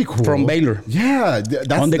 That's pretty cool. From Baylor. Yeah,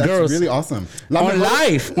 that's girls. really awesome. On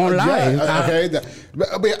live. Yeah, okay.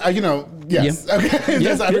 But, you know, yes. Yeah. Okay.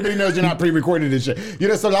 Just everybody knows you're not pre-recorded and shit. You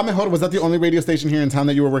know, so La Mejor, was that the only radio station here in town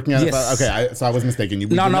that you were working at? Yes. Okay, so I was mistaken.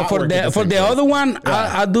 No. For the other one,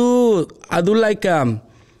 I do like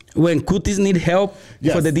when Cuties need help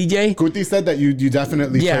for the DJ. Cuties said that you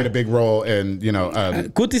definitely played a big role in, you know,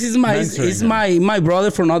 Cuties is my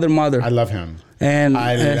brother from another mother. I love him. And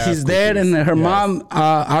his dad and her mom,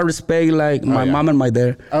 I respect like my mom and my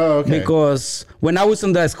dad. Oh, okay. Because when I was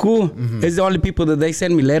in that school, it's the only people that they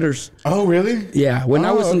send me letters. Oh, really? Yeah. When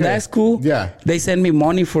I was in that school, they send me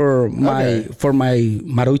money for my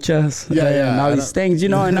maruchas and all these things, you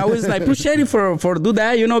know. And I was like appreciating for do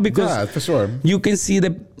that, you know, because for sure you can see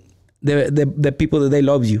the people that they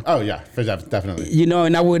love you. Oh yeah, definitely. You know,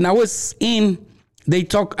 and when I was they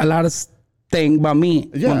talk a lot of thing about me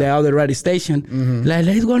on the other radio station. Like,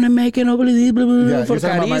 let's gonna make it over this for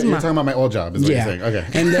Karissma. You're talking about my old job, is what you're saying. Okay.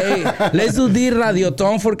 And let's do the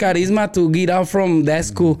radioton for Karissma to get out from that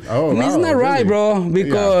school. Oh, and it's not right, bro,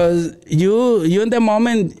 because you in the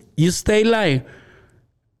moment you stay like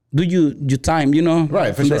do your time, you know,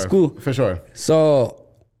 right, from the school. For sure. So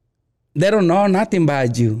they don't know nothing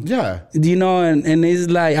about you. Yeah. You know, and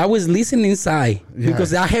it's like, I was listening inside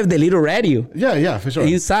because I have the little radio. Yeah, for sure.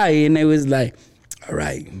 Inside, and it was like, all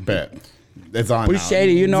right. Bet. It's on Appreciate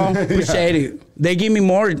it, you know, appreciate it. They give me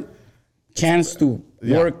more chance to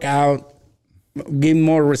work out, give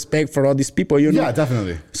more respect for all these people, you know. Yeah,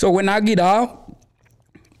 definitely. So when I get out,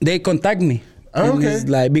 they contact me. Oh, okay. It's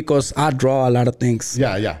like, because I draw a lot of things.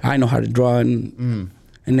 Yeah. I know how to draw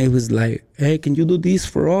and it was like, hey, can you do this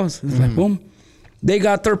for us? It's like, boom. They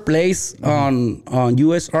got their place on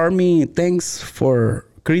U.S. Army things for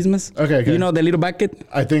Christmas. Okay. You know the little bucket?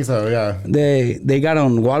 I think so, yeah. They got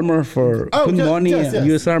on Walmart for put money,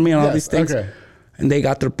 U.S. Army and all these things. Okay. And they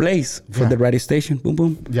got their place for the radio station. Boom,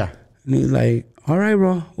 boom. Yeah. And he's like, all right,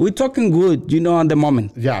 bro. We're talking good, you know, on the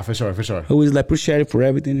moment. Yeah, for sure. He was like, appreciate it for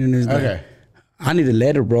everything. And he's like, I need a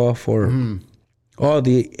letter, bro, for... all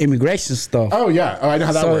the immigration stuff. Oh, yeah. Oh, I know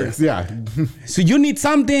how that works. Yeah. So you need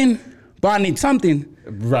something, but I need something.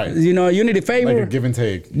 Right. You know, you need a favor. Like a give and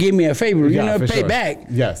take. Give me a favor, you know, pay back.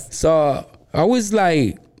 Yes. So I was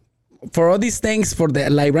like, for all these things, for the,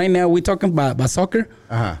 like right now, we're talking about soccer.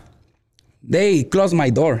 They closed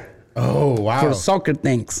my door. Oh, wow. For soccer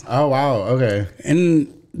things. Oh, wow. Okay.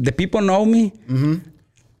 And the people know me.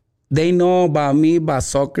 They know about me, about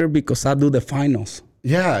soccer, because I do the finals.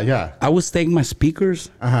 Yeah. I was taking my speakers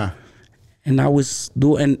and I was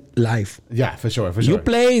doing live. Yeah, for sure.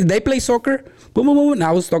 They play soccer. Boom, boom, boom. And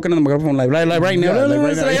I was talking on the microphone like right now. Yeah, like right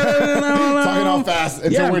now. Talking all fast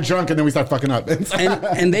until we're drunk and then we start fucking up.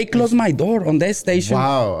 and they closed my door on that station.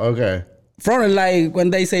 Wow. Okay. Front, like when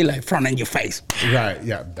they say like front in your face. Right.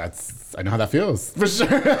 Yeah. I know how that feels for sure.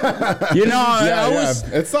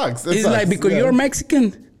 It sucks. It's like because you're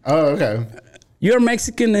Mexican. Oh, okay. You're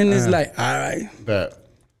Mexican and it's like, all right. Bet.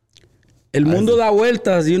 El mundo da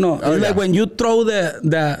vueltas, it's like when you throw the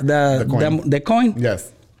coin.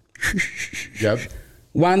 Yes. Yep.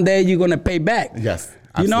 One day you're gonna pay back. Yes.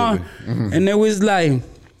 Absolutely. Mm-hmm. And it was like,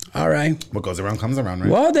 all right. What goes around comes around, right?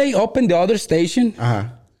 Well, they opened the other station.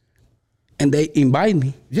 And they invite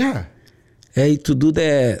me. Yeah. Hey, to do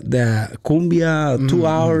the cumbia, 2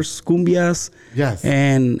 hours cumbias. Yes.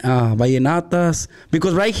 And vallenatas.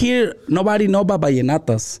 Because right here, nobody know about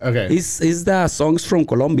vallenatas. Okay. It's the songs from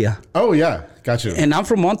Colombia. Oh, yeah. Got you. And I'm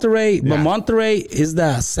from Monterrey, but Monterrey is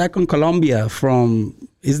the second Colombia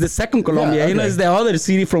it's the second Colombia. Yeah, okay. It's the other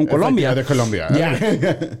city from Colombia. Like the other Colombia.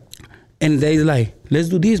 Yeah. And they like, let's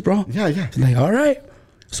do this, bro. Yeah. It's like, all right.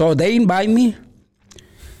 So they invite me.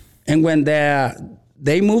 And when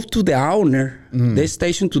they moved to the owner, they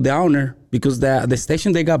stationed to the owner because the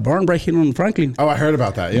station they got burned right here on Franklin. Oh, I heard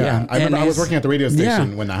about that. Yeah. I remember I was working at the radio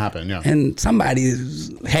station when that happened. Yeah. And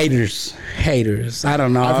somebody's haters. I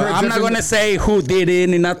don't know. I'm not going to say who did it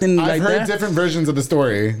and nothing like that. I've heard different versions of the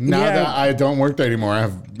story. Now that I don't work there anymore, I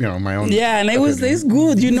have, my own. Yeah. And it's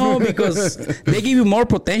good, because they give you more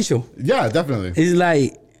potential. Yeah, definitely. It's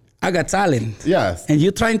like, I got talent. Yes. And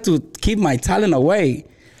you're trying to keep my talent away.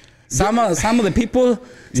 Some of the people,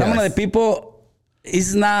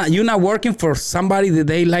 it's not, you're not working for somebody that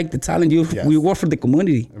they like the talent. We work for the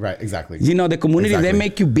community. Right, exactly. The community, they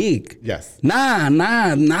make you big. Yes.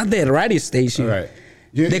 Not the radio station. Right.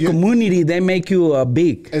 The community, they make you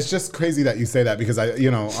big. It's just crazy that you say that because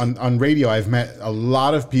on radio, I've met a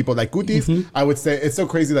lot of people like Gutis. I would say it's so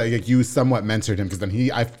crazy that you somewhat mentored him because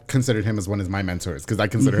then I've considered him as one of my mentors because I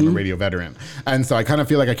consider him a radio veteran. And so I kind of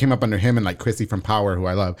feel like I came up under him and like Chrissy from Power, who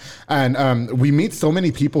I love. And we meet so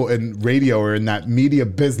many people in radio or in that media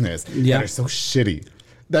business that are so shitty.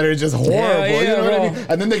 That are just horrible, you know what I mean?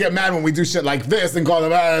 And then they get mad when we do shit like this and call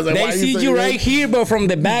them out. Like, they see you right here, but from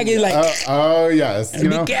the back, it's like... oh, yes. Be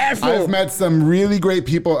careful. I've met some really great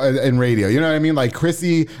people in radio. You know what I mean? Like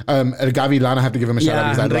Chrissy, Gavilan, I have to give him a shout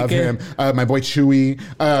out because I love him. My boy Chewy.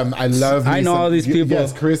 I love... I know all these people.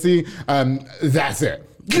 Yes, Chrissy. That's it.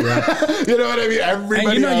 Yeah. You know what I mean?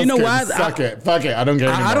 Everybody else can what? Fuck it. I don't care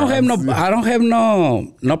anymore. I don't have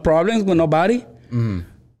no problems with nobody. Mm.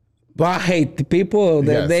 But I hate the people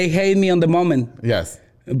that they hate me on the moment. Yes.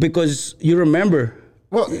 Because you remember.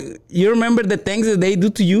 Well, you remember the things that they do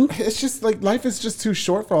to you? It's just like life is just too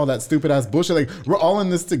short for all that stupid ass bullshit. Like we're all in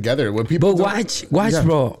this together. When people watch,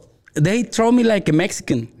 bro. They throw me like a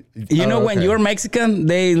Mexican. When you're Mexican,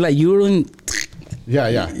 they like you don't.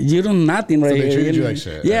 Yeah. You don't nothing right here. So they treated you like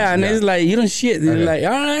shit. Yeah, and it's like you don't shit. They're like, all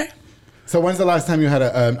right. So when's the last time you had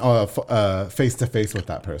a face to face with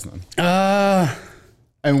that person?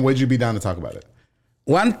 And would you be down to talk about it?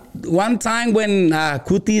 One time when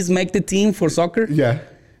Cuties make the team for soccer. Yeah.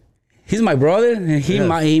 He's my brother and he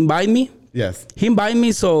invited me. Yes. He invited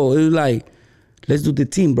me, so it was like, let's do the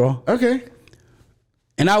team, bro. Okay.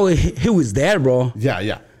 And he was there, bro.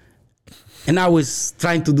 Yeah. And I was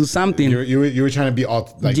trying to do something. You were trying to be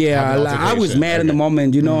all like I was mad in the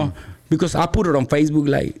moment, because I put it on Facebook,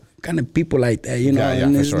 like kind of people like that,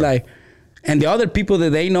 and it's like. And the other people that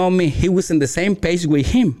they know me, he was in the same page with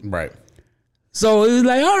him. Right. So it was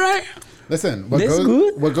like, all right. Listen,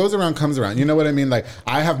 what goes around comes around. You know what I mean? Like,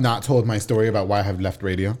 I have not told my story about why I have left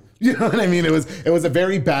radio. You know what I mean? It was a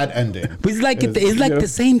very bad ending. But it's like the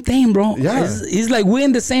same thing, bro. Yeah. It's like we're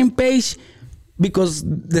in the same page because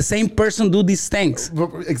the same person do these things.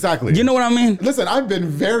 Exactly. You know what I mean? Listen, I've been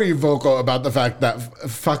very vocal about the fact that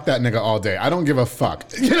fuck that nigga all day. I don't give a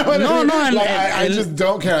fuck. You know what I mean? No. I just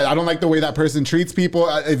don't care. I don't like the way that person treats people.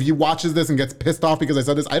 If he watches this and gets pissed off because I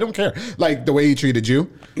said this, I don't care. Like the way he treated you,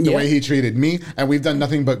 the way he treated me, and we've done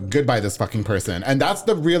nothing but good by this fucking person. And that's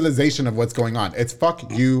the realization of what's going on. It's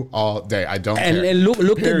fuck you all day. I don't care. And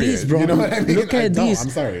look at this, bro. You know what I mean? Look at this. I'm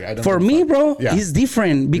sorry. I don't. For me, bro, it's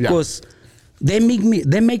different because. Yeah. They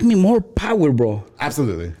make me more power, bro.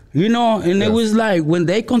 Absolutely. And it was like when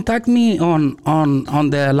they contact me on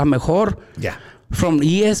the La Mejor from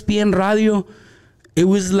ESPN Radio, it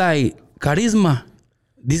was like, Karissma,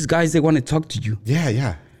 these guys, they want to talk to you.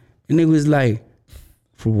 Yeah. And it was like,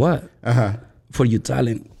 for what? For your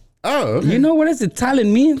talent. Oh, okay. You know what does the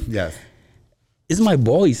talent mean? Yes. It's my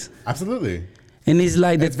voice. Absolutely. And it's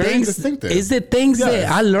like it's very distinctive. It's the things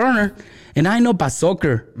that I learned. And I know about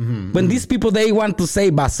soccer. When these people, they want to say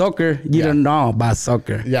about soccer, you don't know about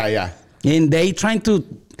soccer. Yeah. And they're trying to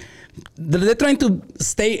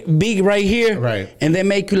stay big right here. Right. And they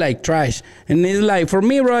make you like trash. And it's like, for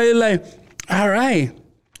me, bro, it's like, all right.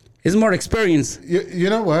 It's more experience. You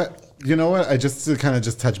know what? I just to kind of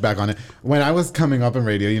just touch back on it. When I was coming up in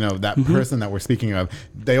radio, that person that we're speaking of,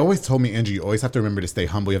 they always told me, Andrew, you always have to remember to stay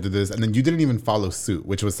humble. You have to do this, and then you didn't even follow suit,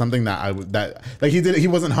 which was something that he did. He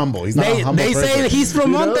wasn't humble. He's not a humble person. They say he's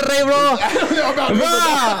from Monterrey, bro. I don't know about bro.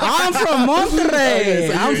 I'm from Monterrey. Okay,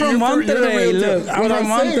 so I'm from Monterrey. Look, I'm from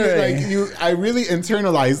Monterrey. I really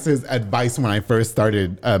internalized his advice when I first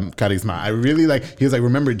started Karissma. I really he was like,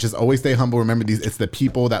 remember, just always stay humble. Remember, it's the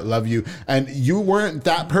people that love you, and you weren't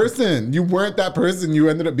that person. You weren't that person. You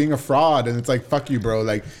ended up being a fraud, and it's like, fuck you, bro.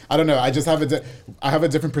 Like, I don't know. I just have I have a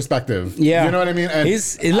different perspective. Yeah, you know what I mean. And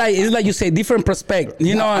it's like you say, different perspective.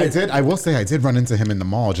 You know, I will say I did run into him in the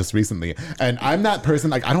mall just recently, and I'm that person.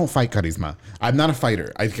 Like, I don't fight Karissma. I'm not a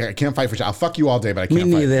fighter. I can't fight for shit. I'll fuck you all day, but I can't.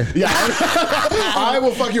 Me neither. Fight. Yeah, I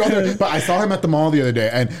will fuck you all day. But I saw him at the mall the other day,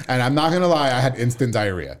 and I'm not gonna lie, I had instant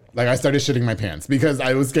diarrhea. Like, I started shitting my pants because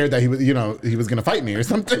I was scared that he was gonna fight me or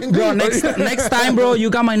something. Bro, next time, bro, you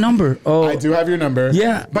got my number. Oh, I do have your number.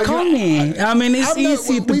 Yeah, but call me. I mean, it's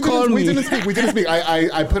easy to call me. We didn't speak.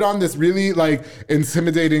 I put on this really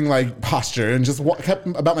intimidating posture and just kept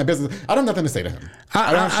about my business. I don't have nothing to say to him.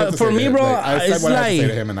 I don't have shit to for say me, to him. bro, I said what I had to say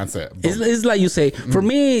to him, and that's it. It's like you say. For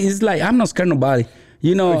me, it's like I'm not scared of nobody.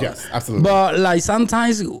 Yes, absolutely. But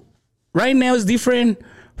sometimes, right now it's different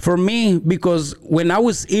for me because when I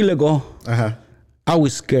was illegal, I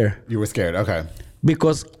was scared. You were scared, okay.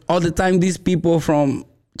 Because all the time these people from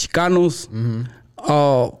Chicanos,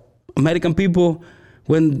 American people,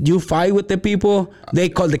 when you fight with the people, they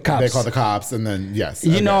call the cops. They call the cops, and then, yes.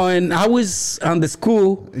 You know, and I was on the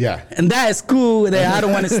school. Yeah. And that school that I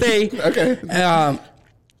don't want to stay. Okay.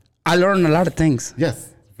 I learned a lot of things. Yes,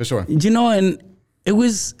 for sure. And it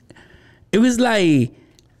was like,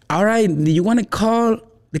 all right, you want to call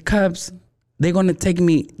the cops? They're going to take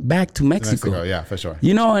me back to Mexico. Yeah, for sure.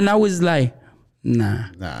 And I was like, nah.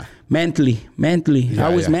 Mentally. Yeah,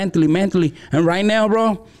 I was mentally. And right now,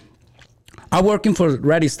 bro, I'm working for a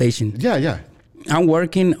radio station. Yeah. I'm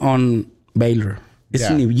working on Baylor. It's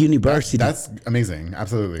a university. That's amazing.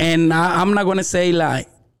 Absolutely. And I'm not going to say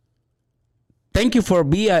thank you for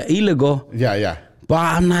being illegal. Yeah. But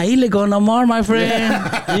I'm not illegal no more, my friend.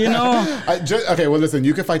 Okay, well, listen,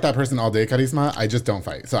 you can fight that person all day, Karissma. I just don't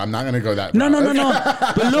fight, so I'm not gonna go that. No.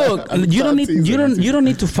 But look, you don't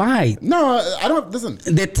need to fight. No, I don't. Listen,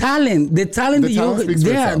 the talent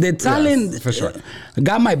for sure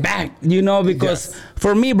got my back. Because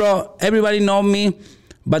for me, bro, everybody know me.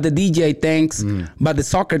 But the DJ things, but the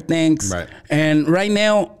soccer things, right. And right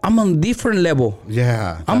now I'm on different level.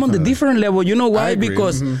 Yeah, definitely. I'm on the different level. You know why?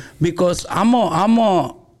 Because I'm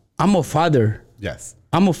a father. Yes,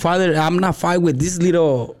 I'm a father. I'm not fight with this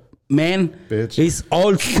little man. Bitch. It's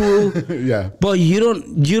old school. Yeah, but you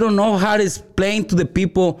don't know how to explain to the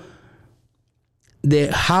people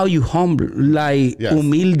how you humble,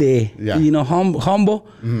 humilde. Yeah. Humble.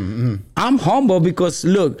 Mm-hmm. I'm humble because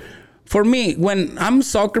look. For me, when I'm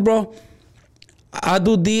soccer, bro, I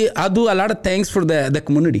do a lot of things for the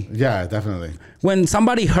community. Yeah, definitely. When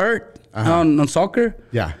somebody hurt on soccer,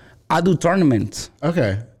 I do tournaments.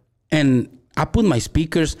 Okay. And I put my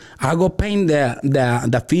speakers. I go paint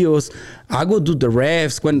the fields. I go do the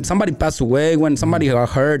refs. When somebody pass away, when somebody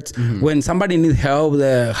hurts, when somebody needs help,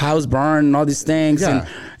 the house burn, all these things. Yeah.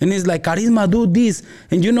 And it's like, Karissma, do this.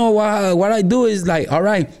 And you know what I do is like, all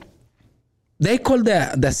right. They call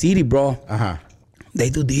the city, bro.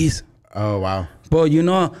 They do this. Oh, wow. But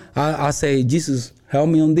I say, Jesus, help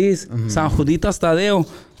me on this. San Juditas Tadeo,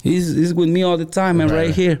 he's with me all the time and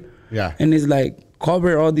right here. Yeah. And it's like,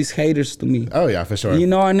 cover all these haters to me. Oh, yeah, for sure.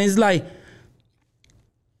 And it's like,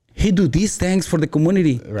 he do these things for the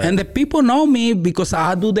community. Right. And the people know me because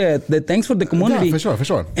I do the things for the community. Yeah, for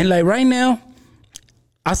sure. And like right now,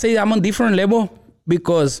 I say I'm on different level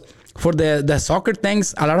because for the soccer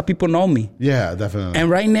things, a lot of people know me. Yeah, definitely. And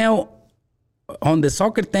right now, on the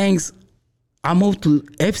soccer things, I moved to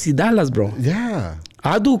FC Dallas, bro. Yeah.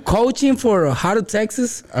 I do coaching for Heart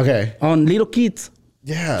Texas. Okay. On little kids.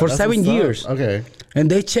 Yeah. For 7 years. Okay. And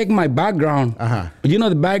they check my background.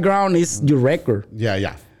 The background is your record.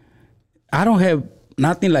 Yeah. I don't have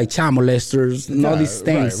nothing like child molesters and all these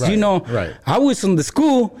things. Right. I was in the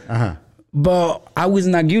school. But I was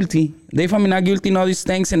not guilty. They found me not guilty in all these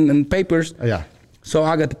things and papers. Yeah. So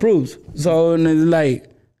I got the proofs. So and it's like,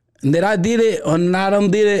 that I did it or not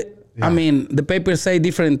did it. Yeah. I mean, the papers say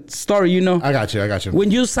different story, I got you. When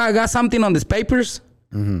you got something on these papers,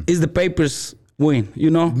 is the papers win, you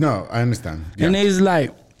know? No, I understand. Yeah. And it's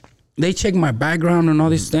like, they check my background and all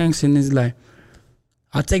these things. And it's like,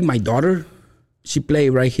 I take my daughter. She play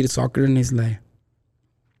right here soccer. And it's like,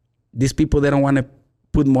 these people, they don't want to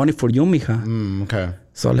put money for you, mija. Okay.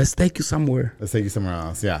 So let's take you somewhere. Let's take you somewhere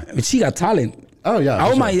else. Yeah. And she got talent. Oh, yeah.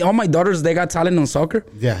 All my daughters, they got talent on soccer.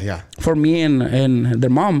 Yeah. For me and their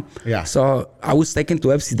mom. Yeah. So I was taken to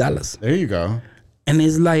FC Dallas. There you go. And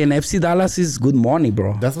it's like, and FC Dallas is good money,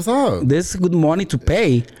 bro. That's what's up. There's good money to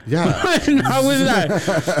pay. Yeah. And I was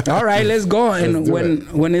like, all right, let's go. And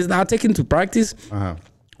when it's not taken to practice,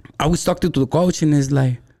 I was talking to the coach, and it's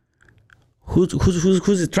like, who's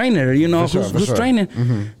the trainer? You know, who's training?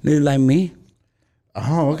 They're like, me.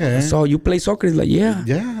 Oh, okay. So you play soccer? It's like, yeah.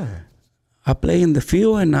 Yeah. I play in the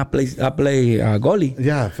field, and I play goalie.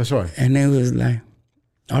 Yeah, for sure. And it was like,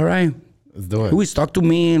 all right. Let's do it. He always talk to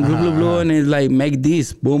me and blah, and it's like, make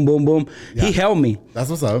this, boom, boom, boom. Yeah. He helped me. That's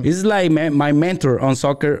what's up. He's like my mentor on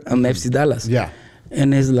soccer on FC Dallas. Yeah.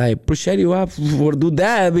 And it's like, appreciate you up for do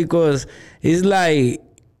that, because it's like,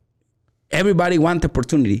 everybody want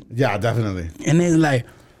opportunity. Yeah, definitely. And it's like,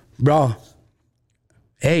 bro,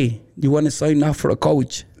 hey, you want to sign up for a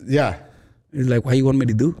coach? Yeah. It's like, what you want me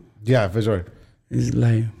to do? Yeah, for sure. It's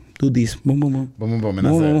like, do this, boom, boom, boom. Boom, boom, boom, and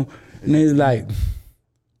that's it. And it's like,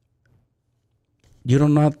 you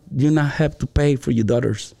not have to pay for your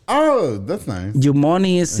daughters. Oh, that's nice. Your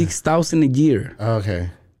money is $6,000 a year. Okay.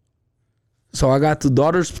 So I got 2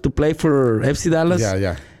 daughters to play for FC Dallas.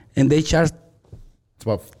 Yeah. And they charge It's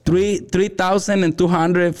about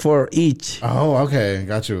 $3,200 for each. Oh, okay,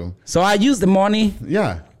 got you. So I use the money.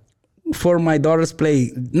 Yeah. For my daughter's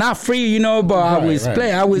play, not free, you know, but I was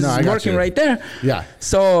working right there. Yeah.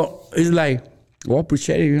 So it's like, well,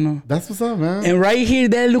 appreciate it, you know. That's what's up, man. And right here,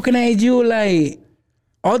 they're looking at you like,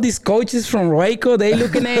 all these coaches from Waco, they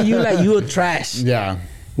looking at you like you're trash. Yeah.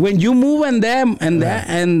 When you move on them and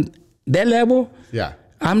that level, yeah,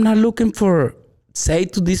 I'm not looking for say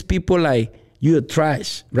to these people like you're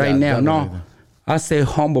trash right now. Definitely. No, I stay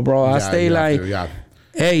humble, bro. I stay like,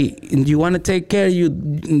 hey, do you want to take care of you?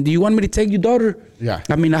 Do you want me to take your daughter? Yeah.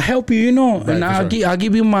 I mean, I help you, you know, and I'll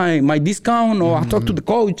give you my discount, or I'll talk to the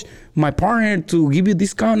coach, my partner, to give you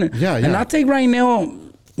discount. Yeah. And I take right now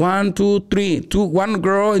 1, 2, 3, 1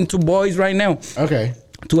 girl and 2 boys right now. Okay.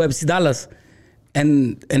 To FC Dallas,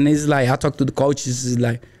 and it's like I talk to the coaches. It's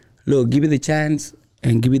like, look, give me the chance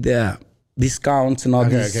and give me the discounts and all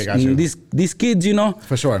this. Okay, gotcha. These kids, you know.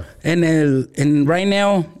 For sure. And right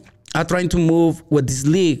now, I'm trying to move with this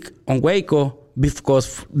league on Waco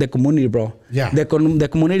because the community, bro. Yeah. The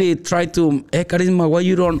community try to, hey, Karissma, why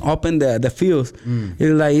you don't open the fields? It's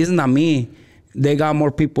like, it's not me. They got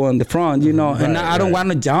more people in the front, you know. And I don't want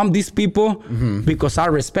to jump these people because I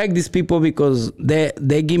respect these people because they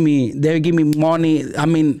give me money. I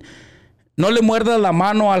mean, no le muerdas la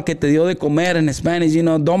mano al que te dio de comer in Spanish, you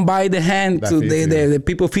know. Don't buy the hand to the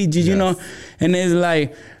people feed you, you know. And it's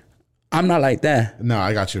like, I'm not like that. No,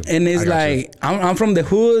 I got you. And it's like, I'm from the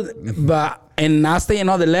hood, and I stay in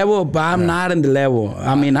another level, but I'm not in the level.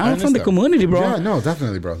 I mean, I'm from the community, bro. Yeah, no,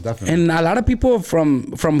 definitely, bro. Definitely. And a lot of people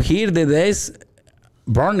from here, they's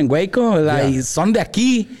born in Waco, like, son de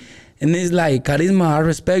aquí. And it's like, Karissma, I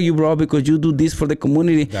respect you, bro, because you do this for the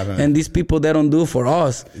community. Definitely. And these people, they don't do for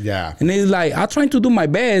us. Yeah. And it's like, I'm trying to do my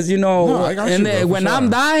best, you know. No, I got and you, bro, when I'm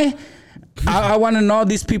die, I want to know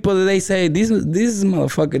these people that they say, this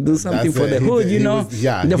motherfucker do something for the hood, you know?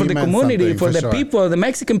 For the community, for the people, the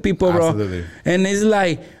Mexican people, bro. Absolutely. And it's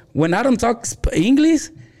like, when I don't talk English,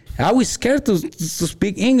 I was scared to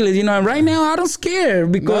speak English, you know. And right now, I don't scare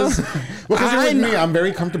because... Because you're with me, I'm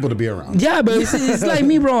very comfortable to be around. Yeah, but it's like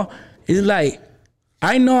me, bro. It's like,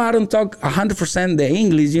 I know I don't talk 100% the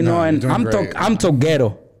English, you know, and I'm talk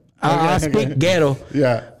ghetto. I speak ghetto.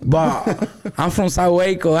 Yeah. But I'm from South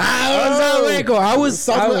Waco. I love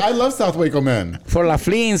South Waco, man. For La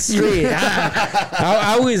Flynn Street.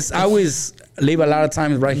 I always live a lot of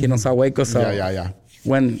times right here in South Waco. So yeah.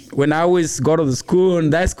 When I always go to the school,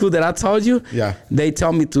 and that school that I told you, they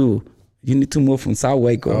tell me you need to move from South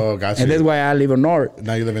Waco. Oh, gotcha. And that's why I live in North.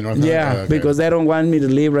 Now you live in North? Yeah, okay. Because they don't want me to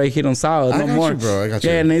live right here on South no more. I got you.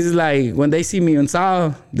 Yeah, and it's like, when they see me on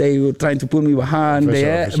South, they were trying to put me behind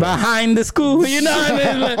behind the school, you know?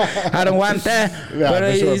 Like, I don't want that. Yeah, but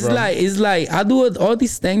it's like, I do all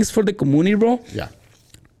these things for the community, bro. Yeah.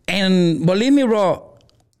 And believe me, bro,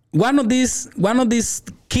 one of these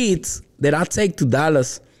kids that I take to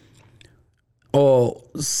Dallas, or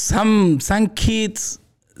some kids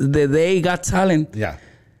that they got talent. Yeah.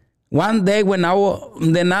 One day when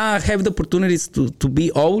I have the opportunities to be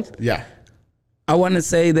old. Yeah. I want to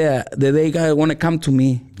say that they want to come to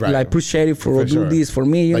me. Right. Like, appreciate it for do this for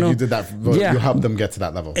me, you know. You did that. You helped them get to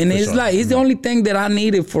that level. And it's like, it's the only thing that I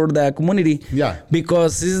needed for the community. Yeah.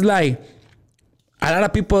 Because it's like, a lot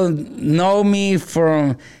of people know me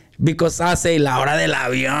because I say La Hora del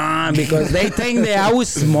Avión, because they think that I would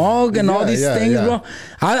smoke and all these things, bro.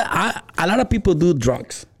 A lot of people do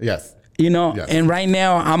drugs. Yes. You know, and right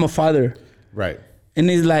now I'm a father. Right.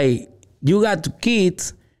 And it's like, you got two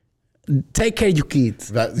kids. Take care of your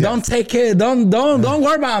kids. Don't take care. Don't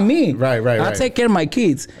worry about me. Right. I take care of my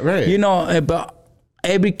kids. Right. You know, but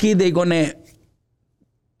every kid they're gonna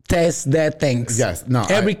test their things. Yes. No.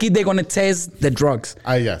 Every kid they're gonna test the drugs.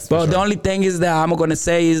 Yes. But the only thing is that I'm gonna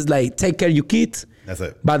say is like, take care of your kids. That's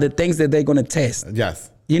it. But the things that they're gonna test.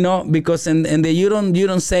 Yes. You know, because and you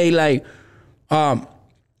don't say like,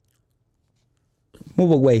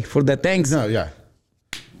 move away for the things. No. Yeah.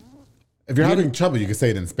 If you're having trouble, you can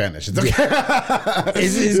say it in Spanish. It's okay.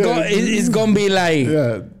 It's gonna be like,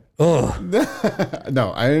 oh.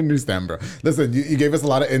 No, I understand, bro. Listen, you gave us a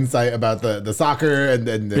lot of insight about the soccer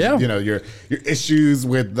and you know your issues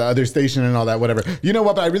with the other station and all that, whatever. You know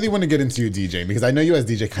what? But I really want to get into your DJing because I know you as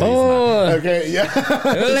DJ Karissma. Oh. Okay, yeah.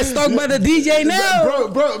 Let's talk about the DJ now,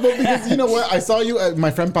 bro. Because you know what? I saw you,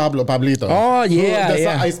 my friend Pablito. Oh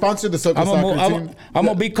yeah. I sponsored the soccer team. I'm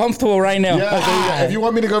gonna be comfortable right now. Yeah, if you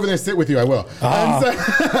want me to go over there and sit with you, I will. I'll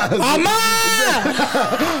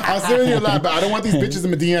sit in your lap, but I don't want these bitches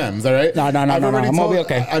in my DMs. All right? No. I'm gonna be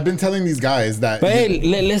okay. I've been telling these guys that. But hey,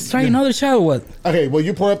 let's try another shot or what? Okay, well,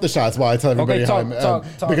 you pour up the shots while I tell everybody talk.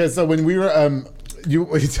 Because so when we were you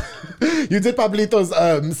did Pablito's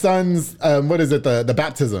son's what is it, the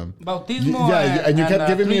baptism? Bautismo. And you kept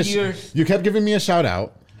giving me you kept giving me a shout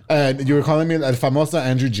out. And you were calling me El Famoso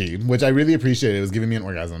Andrew G, which I really appreciated. It was giving me an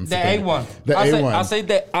orgasm. The A1.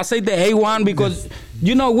 A1. I say the A1 because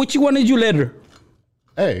you know which one is your letter?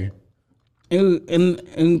 A. ¿En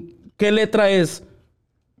qué letra es?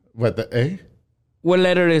 What, the A? What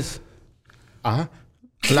letter is? La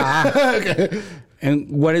A. Okay.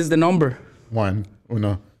 And what is the number? 1.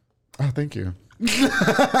 Uno. Oh, thank you.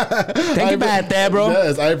 Think about that, bro.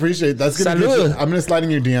 Yes, I appreciate that. Salud. I'm gonna slide in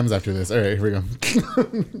your DMs after this. All right, here we go.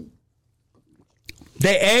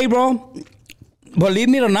 The A, bro. Believe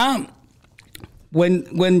me or not,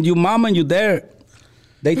 when your mom and you there,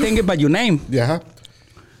 they think about your name. Yeah.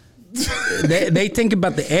 They think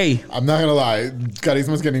about the A. I'm not gonna lie,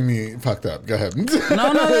 Karissma's getting me fucked up. Go ahead.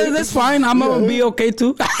 No, that's fine. I'm gonna be okay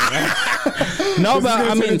too. No, but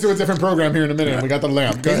I mean, into a different program here in a minute. We got the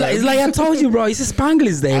lamp. It's like I told you, bro. It's a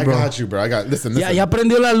Spanglish day, bro. I got you, bro. Listen. Ya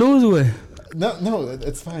prendió la luz, güey. No,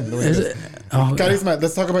 it's fine. Karissma,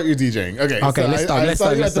 let's talk about your DJing. Okay, let's talk. I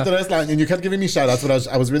saw you at the Tres Line, and you kept giving me shout outs, but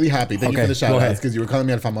I was really happy. Thank you for the shout outs because you were calling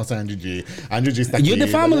me El Famoso Andrew G. Andrew G. You're the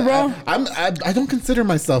famous, bro. I don't consider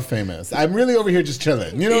myself famous. I'm really over here just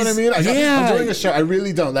chilling. You know what I mean? I'm doing a show. I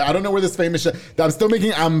really don't. Like, I don't know where this famous shit. I'm still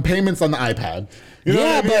making payments on the iPad. You know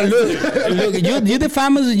what I mean? But look, you're the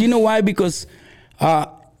famous. You know why? Because the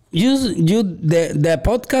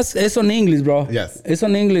podcast is on English, bro. Yes, it's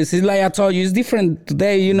on English. It's like I told you, it's different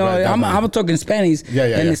today. You know, right, I'm talking Spanish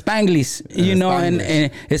and Spanglish. You know, and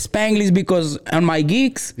Spanglish because on my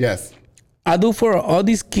gigs, yes, I do for all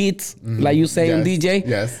these kids, like you say, on DJ.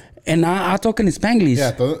 Yes. And I talk in Spanglish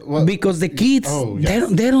because the kids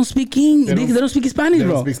they don't speak English. They don't speak Spanish, bro.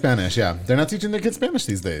 They don't speak Spanish. Yeah, they're not teaching their kids Spanish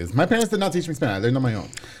these days. My parents did not teach me Spanish. I learned on my own.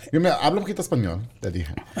 Yo me hablo un poquito español. Te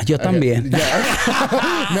dije. Yo también. Me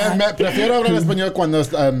prefiero hablar español cuando.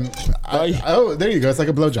 Oh, there you go. It's like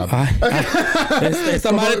a blowjob.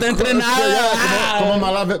 Esta madre está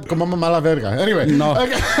entrenada. Como mala verga. Anyway. No.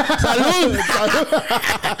 Okay. Salud.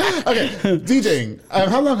 Okay, DJing.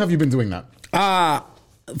 How long have you been doing that?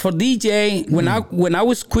 For DJ, when I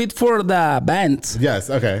was quit for the band. Yes,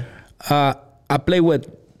 okay. I play with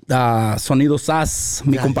Sonido Sass,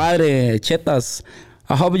 mi compadre Chetas.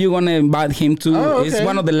 I hope you're gonna invite him too. Oh, okay. He's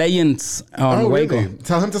one of the legends on Waco. Really?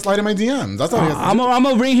 Tell him to slide in my DMs. That's all he has to do. I'm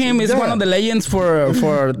gonna bring him. He's one of the legends for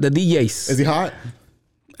the DJs. Is he hot?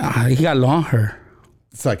 He got long hair.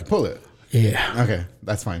 So I can pull it. Yeah. Okay,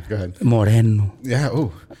 that's fine. Go ahead. Moreno. Yeah.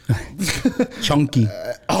 Ooh. Chunky.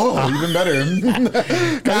 Even better.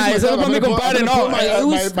 Guys,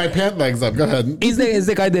 my pant legs up. Go ahead. He's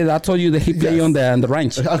the guy that I told you that he play on the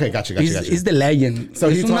ranch. Okay, gotcha. He's the legend. So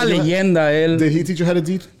he's una leyenda. Did he teach you how to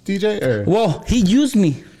DJ? Or? Well, he used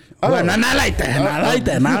me. Well, not like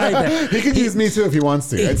that. He can use me too if he wants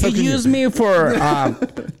to. He used me for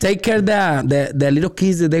take care of the little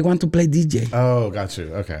kids that they want to play DJ. Oh, got you.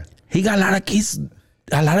 Okay. He got a lot of kids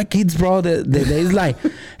a lot of kids, bro, they's like,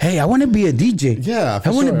 hey, I want to be a DJ. Yeah, for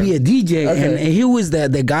I want to sure. be a DJ. Okay. And he was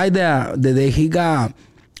the guy that he got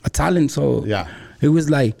a talent. So Yeah. he was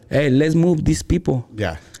like, hey, let's move these people.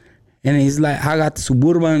 Yeah. And he's like, I got the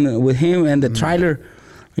Suburban with him and the trailer.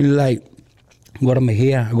 He's like, go to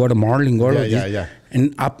Mejia, go to Marlin, go to Yeah.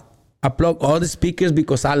 And I plug all the speakers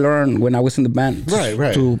because I learned when I was in the band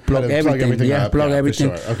Right. to plug everything. Yeah, up. plug Yeah, for everything.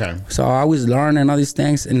 sure. Okay. So I was learning all these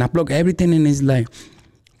things and I plug everything and it's like,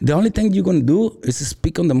 the only thing you're gonna do is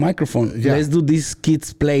speak on the microphone. Yeah. Let's do these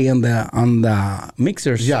kids play on the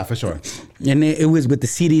mixers. Yeah, for sure. And it was with the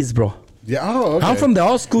CDs, bro. Yeah. Oh, okay. I'm from the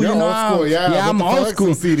old school, You're you know. old school. Yeah. I'm What the old fuck?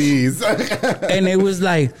 school. Some CDs. And it was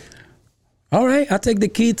like, all right, I'll take the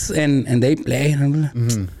kids and they play. And I'm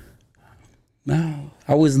like, no,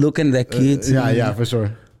 I was looking at the kids. Yeah, for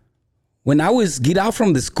sure. When I was get out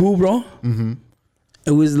from the school, bro,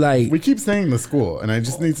 it was like, We keep saying the school, and I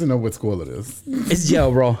just need to know what school it is. it's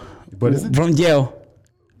jail, bro. What is it? From jail.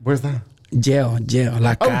 Where's that? Jail.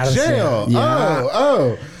 La Oh, cárcel. jail. Yeah.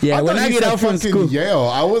 Oh. Yeah, when thought I you get said out from fucking school. Yale.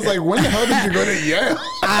 I was like, when the hell did you go to Yale?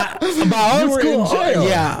 But You old were school. in jail.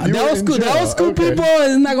 Yeah. You The were old in school. The jail. old school Okay. people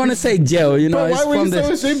is not gonna say jail. You know, But it's why were from you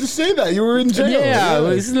so ashamed to say that? You were in jail. Yeah,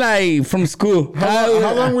 it's like from school.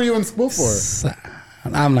 How long were you in school for?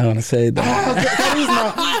 I'm not gonna say that.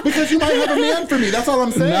 Karissma, because you might have a man for me. That's all I'm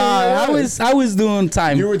saying. No, I was doing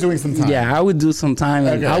time. You were doing some time. Yeah, I would do some time.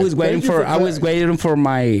 And Okay. I was waiting Thank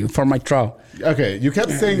you for my trial. Okay, you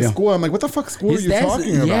kept saying school. I'm like, what the fuck school are you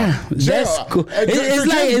talking about? Yeah, Jail. that's cool. It's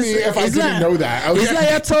like if I didn't know that. Okay. It's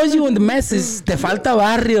like I told you in the message, te falta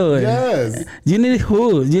barrio. Yes. You need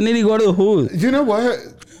hood. You need to go to the hood. You know what?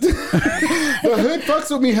 The hood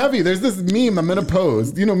fucks with me heavy. There's this meme I'm gonna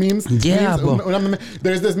post. You know memes? Yeah, memes?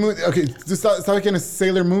 There's this moon. Okay, ¿sabes quién es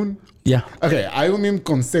Sailor Moon? Yeah. Okay, hay un meme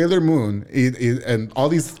con Sailor Moon and all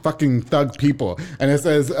these fucking thug people. And it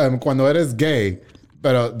says, cuando eres gay,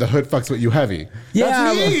 but the hood fucks with you heavy.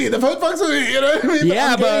 Yeah, That's me. The hood fucks with me. You know what I mean?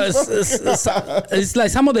 Yeah, I'm but it's like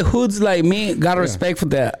some of the hoods like me got respect for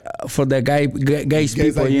the gay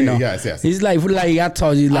people, like you me, know. yes. It's like I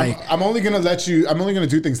told you, like I'm only gonna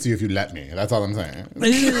do things to you if you let me. That's all I'm saying.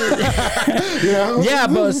 You know? yeah,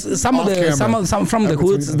 but some from the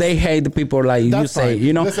hoods they hate the people like That's you say, fine.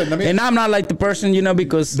 you know. Listen, and I'm not like the person, you know,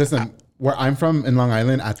 because Listen, where I'm from in Long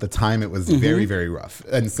Island, at the time it was very, very rough.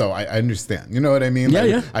 And so I understand. You know what I mean? Yeah, like,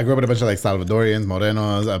 yeah. I grew up with a bunch of like Salvadorians,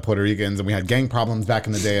 Morenos, Puerto Ricans, and we had gang problems back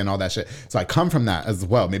in the day and all that shit. So I come from that as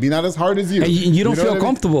well. Maybe not as hard as you. And you don't know feel what I mean?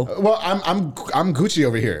 comfortable. Well, I'm Gucci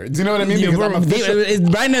over here. Do you know what I mean? Because I'm official.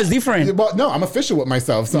 Right now it's different. Well, no, I'm official with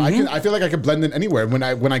myself, so I feel like I can blend in anywhere. When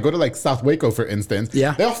I go to like South Waco, for instance,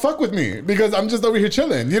 Yeah. they all fuck with me because I'm just over here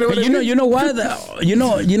chilling. You know what I mean? You know what? You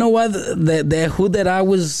know what? The hood that I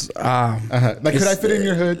was Like, could I fit in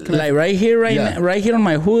your hood? Can I- like right here, Yeah. right here on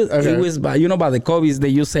my hood. Okay. It was by the Kobe's that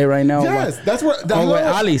you say right now. Yes, that's where.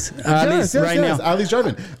 where Ali's right now. Ali's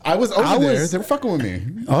driving. I was over there. They were fucking with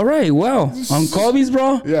me. All right, well, on Kobe's,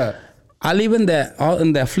 bro. Yeah. I live in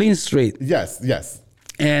the Flint Street, Yes.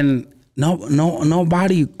 and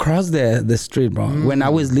nobody crossed the street, bro. When I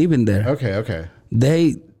was living there, Okay.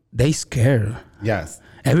 they scared. Yes.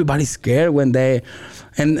 Everybody's scared when they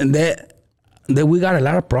we got a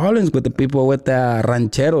lot of problems with the people with the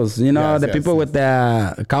rancheros, you know, Yes, the yes, people yes. with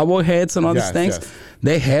the cowboy heads and all Yes, these things. yes.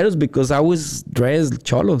 They hate us because I was dressed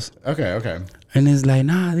cholos. Okay. And it's like,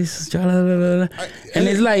 nah, this is cholo. And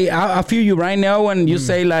it's like, I feel you right now when you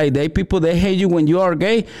say like, they hate you when you are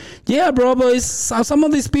gay. Yeah, bro, but it's, some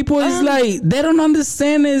of these people, it's like, they don't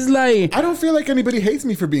understand. It's like, I don't feel like anybody hates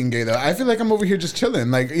me for being gay though. I feel like I'm over here just chilling.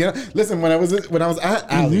 Like, you know, listen, when I was at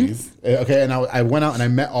Ali's, okay, and I went out and I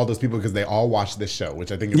met all those people because they all watched this show,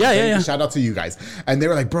 which I think is Yeah. Shout out to you guys. And they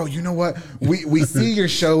were like, bro, you know what? We see your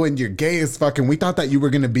show and you're gay as fuck, and we thought that you were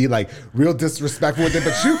gonna be like real disrespectful with it,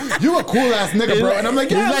 but you a cool ass nigga, bro. And I'm like,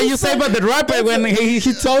 yeah, it's like you say about the rapper when he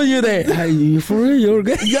told you that, hey, you for real, you're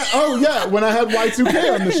gay. Yeah. Oh, yeah. When I had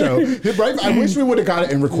Y2K on the show, right? I wish we would have got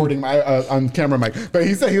it in recording my on camera mic. But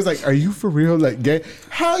he was like, "Are you for real, like gay?"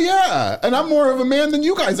 Hell yeah! And I'm more of a man than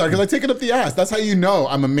you guys are because I take it up the ass. That's how you know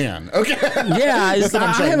I'm a man. Okay. Yeah, That's what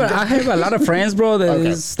I'm saying. I have a lot of friends, bro, that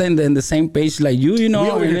is stand in the same page like you know. We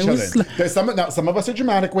over here and it was chilling. There's some of us are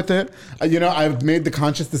dramatic with it. You know, I've made the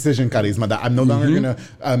conscious decision, Karissma, that I'm no longer gonna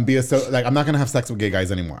I'm not gonna have sex with gay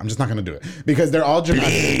guys anymore. I'm just not gonna do it because they're all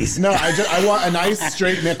dramatic. Please. No, I want a nice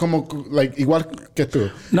straight man como like igual que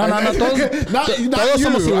tú. No, todos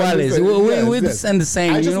somos iguales. We're the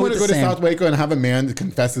same. I just want to go to South Waco and have a man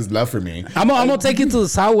confess his love for me. I'm gonna take you to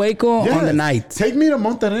South Waco on the night. Take me to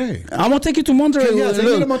Monterrey. I'm gonna take you to Monterrey. Yeah, take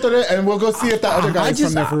me to Monterrey and we'll go see if that other guy is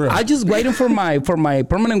from there for real. I just waiting for my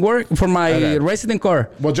permanent work for my resident car.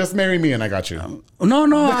 Well, just marry me and I got you. No,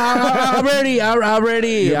 I already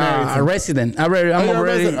a resident. I'm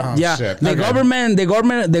already. Oh, yeah, shit. the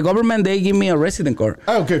government, they give me a resident card.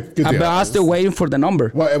 Oh, good deal. But I'm still waiting for the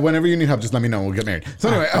number. Well, whenever you need help, just let me know. We'll get married. So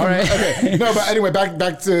anyway, all right. Okay. No, but anyway,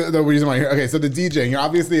 back to the reason why you're here. Okay, so the DJing, you're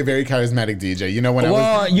obviously a very charismatic DJ. You know when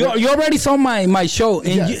you already saw my show,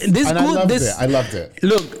 and yes. I loved it.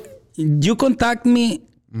 Look, you contact me,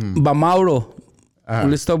 by Mauro.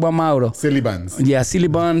 Let's talk about Mauro. Silly Buns. Yeah, Silly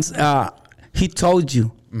Buns. He told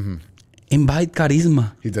you, invite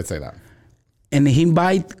Karissma. He did say that. And he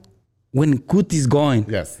invite when Cuti's going.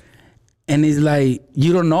 Yes. And it's like,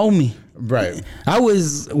 you don't know me. Right. I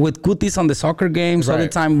was with Cutis on the soccer games all the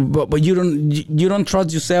time, but you don't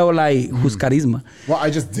trust yourself like who's Karissma. Well, I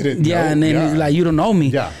just didn't know. And then it's like, you don't know me.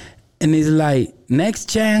 Yeah. And it's like, next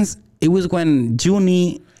chance, it was when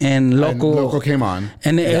Juni and Loco came on.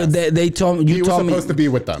 And they told me. He was supposed to be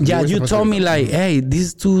with them. Yeah, you told me like, hey,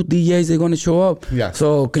 these two DJs, they're going to show up. Yeah.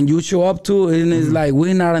 So can you show up too? And it's like,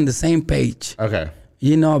 we're not on the same page. Okay.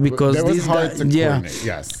 You know, because that was these hard guys, to coordinate.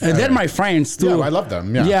 Yes. They're my friends too. Yeah, I love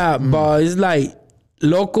them. Yeah. Yeah, but it's like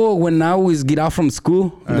Loco when I was get out from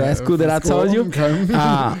school, that school that I told you. Okay.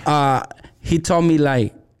 He told me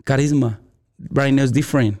like, Karissma, right now is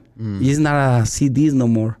different. It's not a CDs no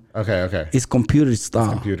more. Okay. It's computer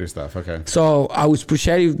stuff. Okay. So I was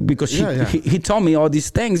appreciative because he told me all these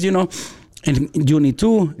things, you know. And Juni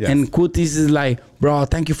too. Yes. And Cutis is like, bro,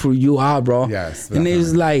 thank you for you out, bro. Yes. And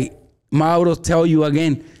it's like, Mauro tell you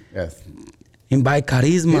again. Yes. Invite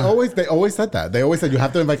Karissma. They always said that. They always said you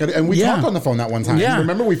have to invite Karissma. And we talked on the phone that one time. Yeah.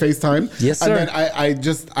 Remember we FaceTimed? Yes, sir. And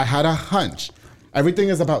then I had a hunch. Everything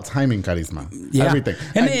is about timing, Karissma. Yeah. Everything.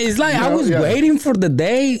 And it's like I was waiting for the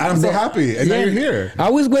day. I'm so happy. And now you're here. I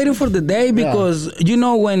was waiting for the day because, you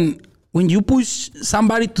know, when you push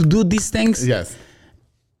somebody to do these things,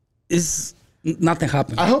 it's nothing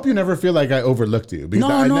happens. I hope you never feel like I overlooked you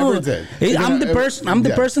because I never did. I'm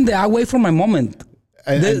the person that I wait for my moment.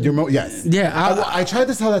 Yes. Yeah. I try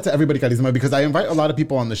to tell that to everybody, Karissma, because I invite a lot of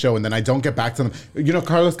people on the show and then I don't get back to them. You know,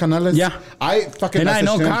 Carlos Canales? Yeah. I fucking and I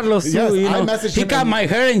know him. Carlos too. Yes, you know, I messaged he him. He got my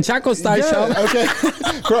hair in Chaco style show. Okay.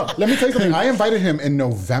 Bro, let me tell you something. I invited him in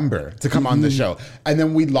November to come on the show. And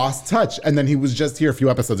then we lost touch. And then he was just here a few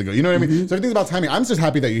episodes ago. You know what I mean? So everything's about timing. I'm just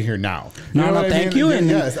happy that you're here now. Thank you. And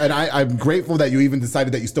yes. And I'm grateful that you even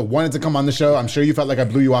decided that you still wanted to come on the show. I'm sure you felt like I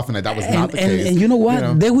blew you off and that was not the case. And you know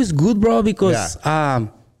what? That was good, bro, because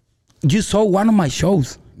you saw one of my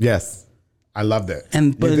shows. Yes. I loved it.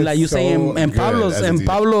 And like you say, en Pablo's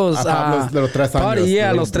little 3 años. Party,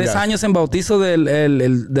 los 3 años en bautizo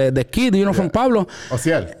the kid, you know, from Pablo.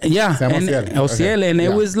 Ociel. Yeah. Ociel. And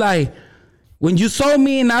it was like, when you saw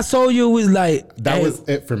me and I saw you, it was like... That was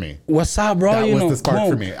it for me. What's up, bro? That was the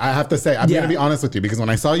spark for me. I have to say, I'm going to be honest with you, because when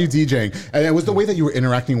I saw you DJing, and it was the way that you were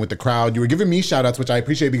interacting with the crowd, you were giving me shout outs, which I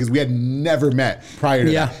appreciate because we had never met prior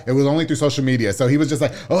to that. It was only through social media. So he was just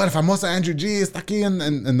like, oh, el famoso Andrew G está aquí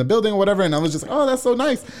in the building or whatever. And I was just like, oh, that's so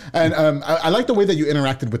nice. And I like the way that you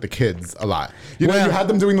interacted with the kids a lot. You know, you had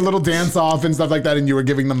them doing the little dance off and stuff like that, and you were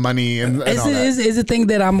giving them money and all that. It's the thing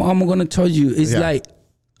that I'm going to tell you. It's like,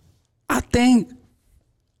 I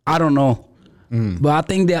don't know, but I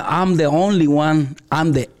think that I'm the only one.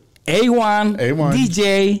 I'm the A1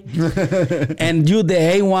 DJ, and you the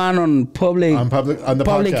A1 on the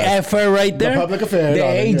public affair right there. The public affair, the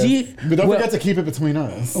AG. Yes. But don't forget to keep it between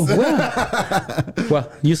us.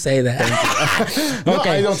 Well, you say that. No,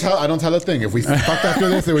 okay. I don't tell a thing. If we fucked after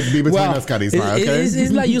this, it would be between us, Karissma. Okay?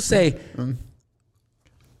 It's like you say.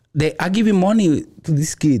 I give you money to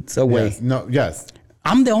these kids away. Yes.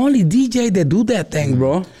 I'm the only DJ that do that thing,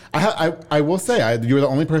 bro. I will say, you were the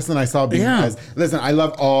only person I saw being listen, I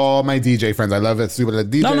love all my DJ friends. I love it. Super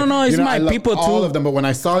DJ. No, it's my people too. All of them, but when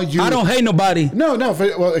I saw you, I don't hate nobody. No,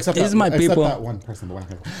 except it's my people. Except that one person, but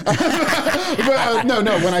no.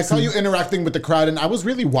 When I saw you interacting with the crowd, and I was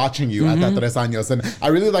really watching you at that 3 años, and I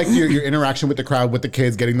really liked your interaction with the crowd, with the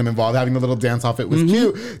kids, getting them involved, having the little dance off. It was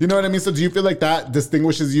cute. You know what I mean? So do you feel like that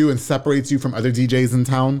distinguishes you and separates you from other DJs in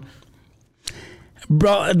town?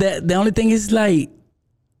 Bro, the only thing is like,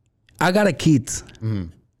 I got a kid,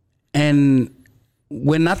 and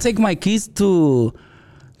when I take my kids to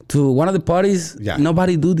one of the parties,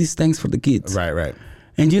 nobody do these things for the kids. Right.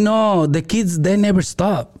 And you know, the kids, they never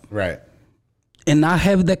stop. Right. And I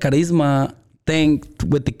have the charisma thing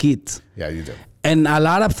with the kids. Yeah, you do. And a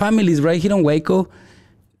lot of families right here in Waco,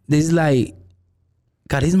 there's like,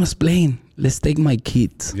 Karissma's playing. Let's take my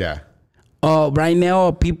kids. Yeah. Right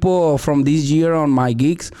now, people from this year on my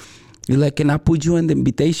gigs, you're like, can I put you in the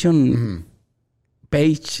invitation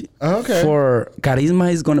page for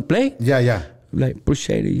Karissma is going to play? Yeah, yeah. Like,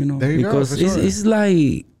 appreciate it, you know. There you because go, it's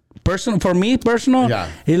like, personal, for me, personal,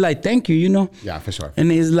 it's like, thank you, you know. Yeah, for sure.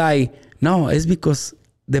 And it's like, no, it's because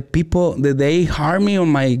the people that they hire me on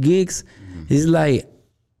my gigs, it's like,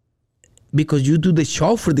 because you do the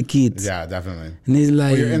show for the kids. Yeah, definitely. And it's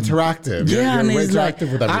like... Well, you're interactive. Yeah, you're and it's like... with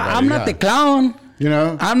everybody. I'm not the clown. You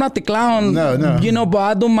know? I'm not the clown. No. You know, but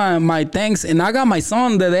I do my things. And I got my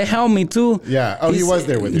son that they help me too. Yeah. Oh, he was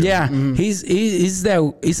there with you. Yeah. He's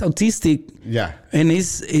autistic. Yeah. And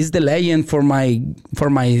he's the legend for my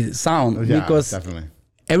sound. Yeah, because definitely.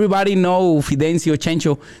 Everybody know Fidencio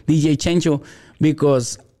Chencho, DJ Chencho,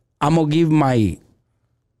 because I'm going to give my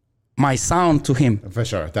sound to him. For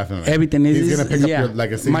sure, definitely. Everything is... He's going to pick up your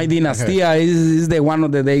legacy. My Dinastia is the one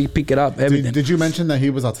that they pick it up. Everything. Did you mention that he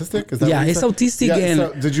was autistic? Is that what you he's said? autistic. Yeah, and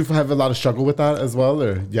so did you have a lot of struggle with that as well?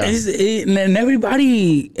 Or and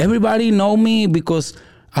everybody know me because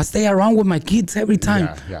I stay around with my kids every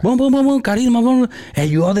time. Yeah. Boom, boom, boom, boom, Karissma, boom. And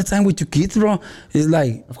you all the time with your kids, bro. It's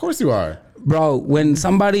like... Of course you are. Bro, when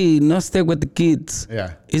somebody not stay with the kids,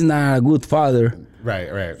 he's not a good father.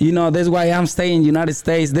 Right. You know, that's why I'm staying in the United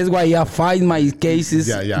States. That's why I fight my cases.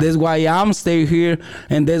 Yeah. That's why I'm staying here.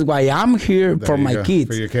 And that's why I'm here for my kids.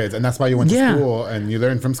 For your kids. And that's why you went to school and you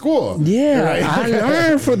learned from school. Yeah, right? I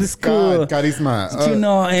learned from the school. Karissma. You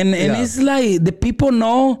know, and it's like the people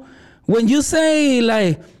know when you say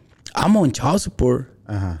like, I'm on child support.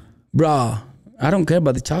 Bro, I don't care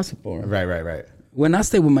about the child support. Right. When I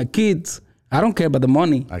stay with my kids, I don't care about the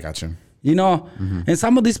money. I got you. You know, and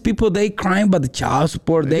some of these people, they crying about the child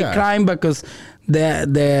support. They crying because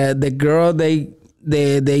the girl they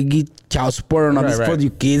get child support on for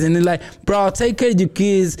your kids, and they're like, bro, take care of your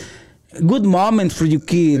kids. Good moment for your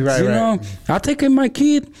kids. You know, I'll take care of my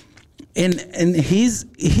kid, and he's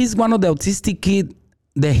one of the autistic kid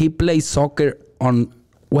that he plays soccer on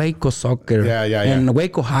Waco Soccer. And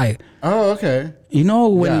Waco High. Oh, okay. You know,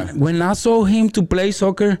 when I saw him to play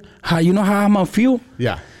soccer, you know how I'm feel?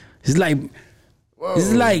 Yeah. It's like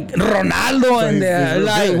Ronaldo and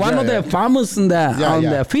like one of the famous on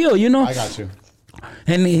the field, you know. I got you.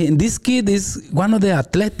 And this kid is one of the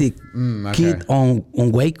athletic kid on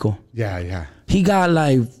Waco. Yeah. He got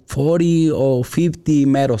like 40 or 50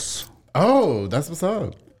 medals. Oh, that's what's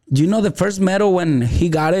up. Do you know the first medal when he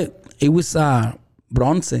got it? It was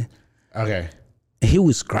bronze. Okay. He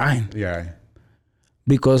was crying. Yeah.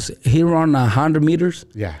 Because he ran 100 meters.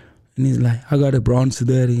 Yeah. And he's like, I got a bronze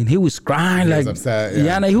daddy. And he was crying. He was upset.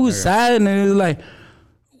 And he was sad. And he was like,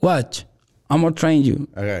 watch, I'm going to train you.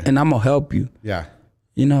 Okay. And I'm going to help you. Yeah.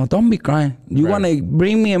 You know, don't be crying. You want to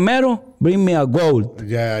bring me a medal? Bring me a gold.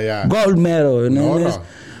 Yeah. Gold medal. You know?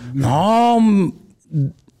 No.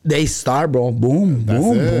 They start, bro. Boom.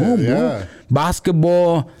 Boom.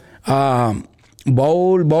 Basketball,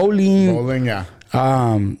 bowling.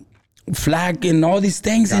 Flag and all these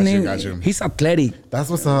things. Got you. He's athletic. That's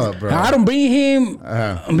what's up, bro. I don't bring him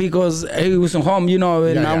because he was at home, you know,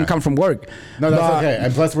 and I don't come from work. No, that's okay.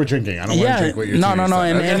 And plus, we're drinking. I don't want to drink what you're No.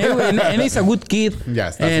 Okay. And he's a good kid.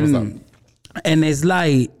 Yes, that's what's up. And it's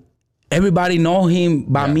like everybody know him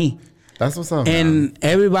by me. That's what's up. And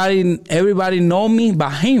everybody know me by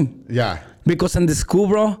him. Yeah. Because in the school,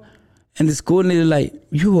 bro, they're like,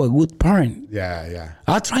 you a good parent. Yeah.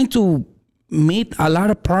 I'm trying to meet a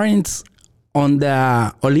lot of parents on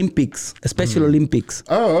the Olympics, Special Olympics.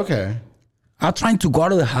 Oh, okay. I'm trying to go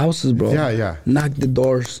to the houses, bro. Yeah. Knock the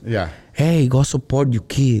doors. Yeah. Hey, go support your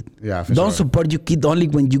kid. Yeah, for Don't support your kid only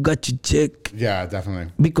when you got your check. Yeah,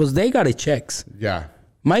 definitely. Because they got a checks. Yeah.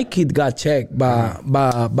 My kid got checked by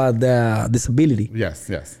the disability.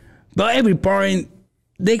 Yes. But every parent,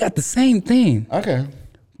 they got the same thing. Okay.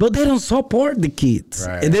 But they don't support the kids.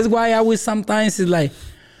 Right. And that's why I was sometimes it's like,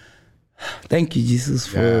 thank you, Jesus,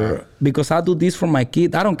 for because I do this for my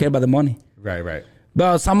kid. I don't care about the money. Right.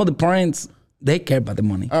 But some of the parents, they care about the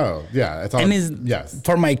money. Oh, yeah. It's all, and it's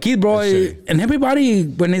for my kid, bro. And everybody,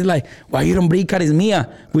 when it's like, why you don't bring Karissma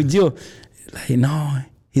with you? Like, no,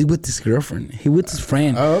 he's with his girlfriend. He with his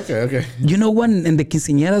friend. Oh, okay. You know when in the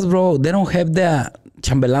quinceañeras, bro, they don't have the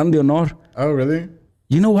chambelán de honor. Oh, really?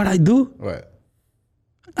 You know what I do? What?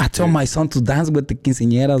 I tell my son to dance with the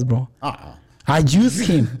quinceañeras, bro. I use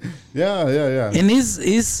him. Yeah. And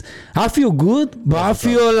it's I feel good, but I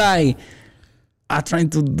feel like I'm trying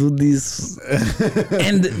to do this.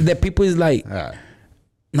 And the people is like,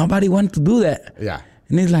 nobody wanted to do that. Yeah.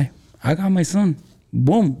 And he's like, I got my son.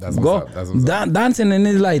 Boom. That's go. What's up. That's what's up. Dancing. And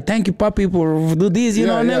he's like, thank you, Papi, for do this, you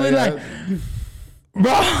know. And then we're like,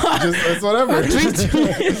 bro, it's whatever.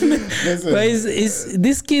 But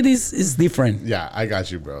this kid is different. Yeah, I got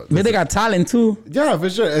you, bro. But they got talent too. Yeah, for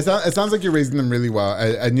sure. It sounds like you're raising them really well.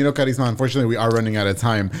 And you know, Karissma, unfortunately, we are running out of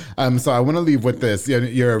time. So I want to leave with this.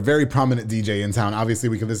 You're a very prominent DJ in town. Obviously,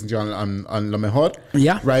 we can listen to you on La Mejor.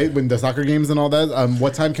 Yeah. Right? When the soccer games and all that.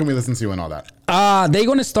 What time can we listen to you and all that? They're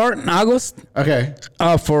going to start in August. Okay.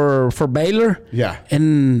 For Baylor. Yeah.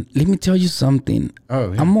 And let me tell you something.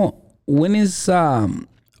 Oh, yeah. When is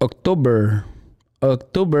October?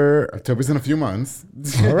 October's in a few months.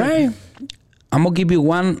 All right. I'm gonna give you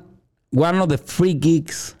one of the free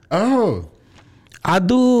gigs. Oh. I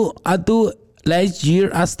do last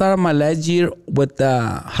year. I started my last year with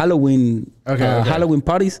Halloween. Okay. Halloween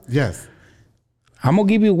parties. Yes. I'm gonna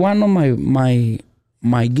give you one of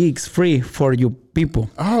my gigs free for you people.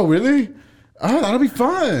 Oh, really? Oh, that'll be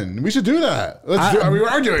fun. We should do that. We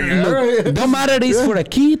are doing it. All right. Don't matter if it's for the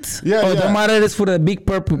kids don't matter if it's for the big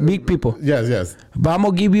people. Yes. But I'm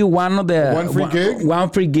going to give you one free gig?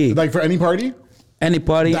 One free gig. Like for any party? Any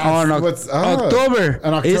party on October.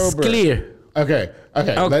 And October. It's clear. Okay.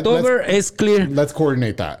 October is clear. Let's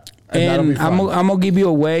coordinate that. And I'm going to give you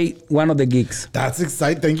away one of the gigs. That's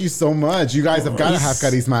exciting. Thank you so much. You guys have got to have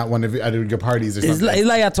Karissma at one of your parties or something. It's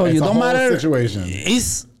like I told you. Don't matter. Situation.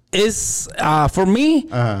 It's for me.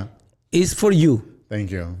 It's for you.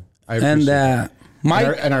 Thank you. I appreciate it.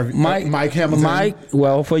 Mike Hamilton. Mike,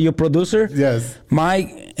 well, for your producer. Yes.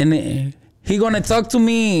 Mike, and he gonna talk to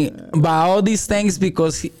me about all these things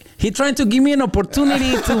because he trying to give me an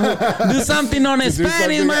opportunity to do something on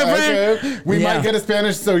Spanish, my friend. Okay. We might get a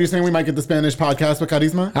Spanish. So you're saying we might get the Spanish podcast with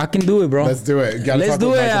Karissma? I can do it, bro. Let's do it. Let's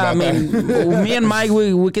do it. I mean, me and Mike,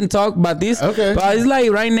 we can talk about this. Okay. But it's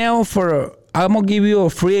like right now I'm gonna give you a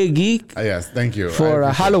free gig. Yes, thank you. For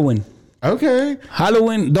Halloween. Okay.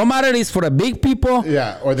 Halloween. Don't matter if it's for the big people.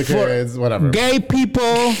 Yeah, or the kids, whatever. Gay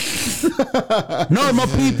people. Normal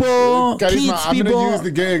people. Karissma, kids I'm people. going to use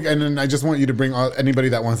the gig and then I just want you to bring anybody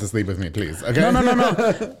that wants to sleep with me, please. Okay? No.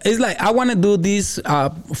 It's like I want to do this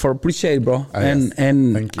for appreciate, bro. Yes.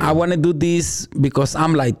 And I want to do this because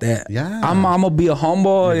I'm like that. Yeah. I'm going to be a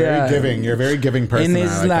humble. You're very giving. You're a very giving person. And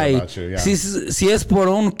it's like, si es por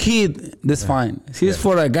un kid, that's fine. Si es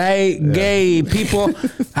for a gay people,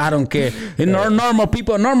 I don't care. And normal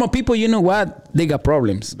people, you know what? They got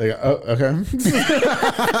problems. Okay.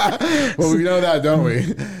 Well, we know that, don't we?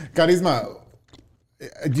 Karissma,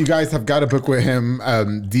 you guys have got to book with him,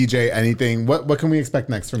 DJ, anything. What can we expect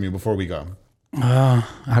next from you before we go? I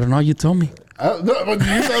don't know. You told me. No, you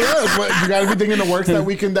tell us. You got anything in the works that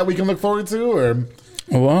we can look forward to, or?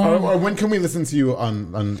 Wow. Or when can we listen to you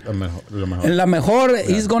on La Mejor? La Mejor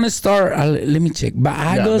is going to start, let me check, but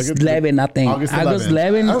August 11, I think. August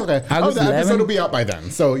 11. Okay. August the 11. episode will be out by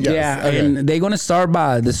then. So, yes. Yeah, okay. and they're going to start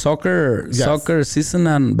by the soccer season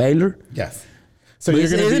on Baylor. Yes. So you're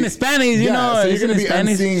going to be in Spanish, you know. So you're going to be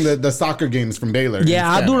emceeing the soccer games from Baylor.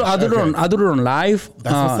 Yeah, I do it on live.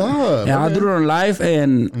 That's what's up. Yeah, I do it on live,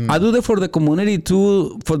 and I do it for the community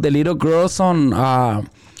too, for the little girls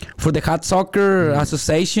for the Hot Soccer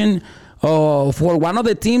Association, for one of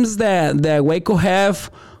the teams that Waco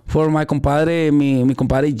have. For my compadre, mi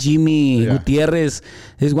compadre Jimmy Gutierrez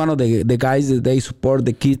is one of the guys that they support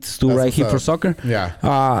the kids too. That's right here for soccer.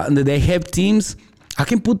 Yeah. They have teams. I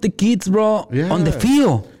can put the kids, bro, on the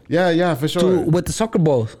field. Yeah, for sure. With the soccer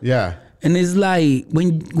balls. Yeah. And it's like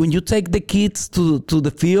when you take the kids to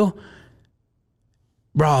the field,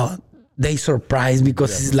 bro, they surprised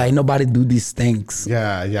because it's like nobody do these things.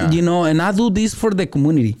 Yeah. You know, and I do this for the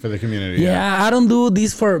community. For the community. Yeah, I don't do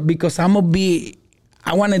this because I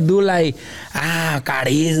want to do like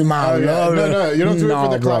Karissma. No, you don't do it for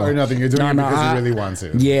the crowd or nothing. You're doing it because you really want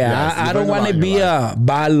to. Yeah, I don't want to be a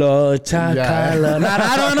balo, chacala.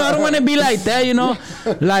 I don't want to be like that, you know,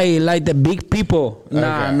 like the big people.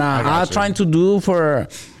 I'm trying to do for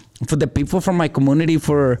the people from my community,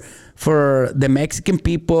 for the Mexican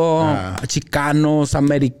people, Chicanos,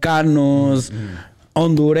 Americanos.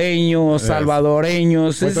 Hondureños,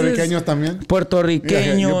 salvadoreños, puertorriqueños también.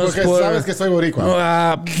 Puertorriqueños, porque sabes que soy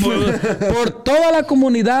boricua. Por toda la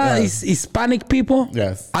comunidad Hispanic people.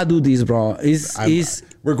 Yes, I do this, bro.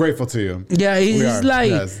 We're grateful to you. Yeah, it's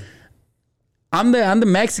like I'm the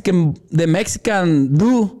Mexican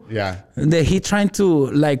dude. Yeah, that he trying to,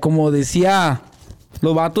 like, como decía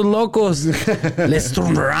los vatos locos, let's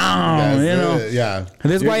turn around, you know. Yeah.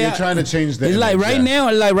 That's why you're trying to change the It's image,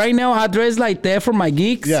 like right now, I dress like that for my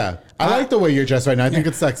gigs. Yeah. I like the way you're dressed right now. I think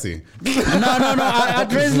it's sexy. No. I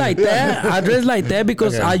dress like that. I dress like that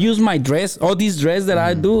because I use my dress. All these dress that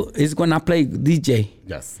I do is when I play DJ.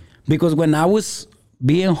 Yes. Because when I was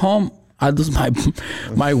being home, I do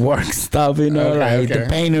my work stuff, the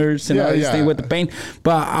painters and all these things with the paint.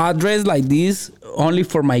 But I dress like this only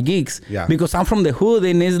for my gigs. Yeah. Because I'm from the hood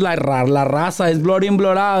and it's like la raza, it's blood in,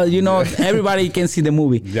 blood out. Everybody can see the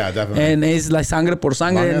movie. Yeah, definitely. And it's like sangre por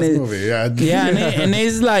sangre. Movie, yeah. And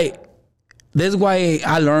it's like, that's why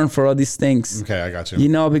I learned for all these things. Okay, I got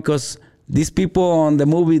you. Because these people on the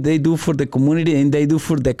movie, they do for the community and they do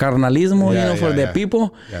for the carnalismo, for the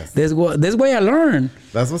people. Yes. That's why I learned.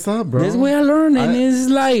 That's what's up, bro. That's why I learned. And it's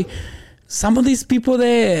like, some of these people,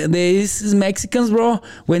 these Mexicans, bro,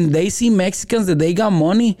 when they see Mexicans that they got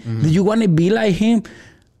money, do you want to be like him?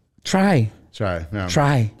 Try. Yeah.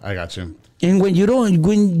 Try. I got you. And when you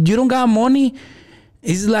don't got money,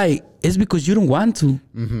 it's because you don't want to.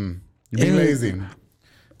 Mm-hmm. Be lazy.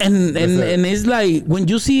 And it's like when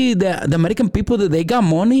you see the American people that they got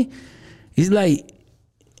money, it's like,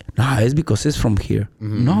 it's because it's from here.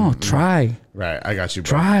 Mm-hmm. No, try. Right, I got you,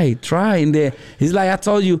 bro. Try. And it's like I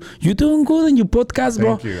told you, you're doing good in your podcast,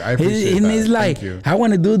 bro. Thank you. I appreciate that. And it's like, I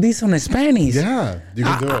want to do this on Spanish. Yeah, you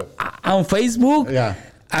can do it. On Facebook,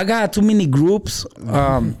 I got too many groups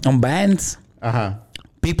on bands. Uh-huh.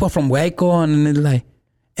 People from Waco, and it's like,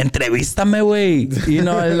 entrevístame,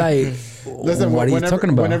 güey. Like, listen, what are you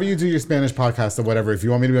talking about? Whenever you do your Spanish podcast or whatever, if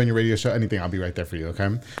you want me to be on your radio show, anything, I'll be right there for you, okay?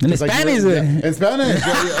 In Spanish, güey. In Spanish.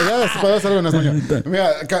 Yes, puedo hacerlo en español.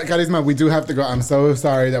 Mira, Karissma, we do have to go. I'm so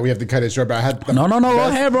sorry that we have to cut it short, but I had No, go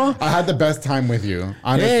ahead, bro. I had the best time with you,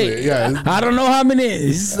 honestly. Hey, I don't know how many.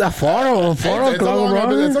 It's 4 o'clock,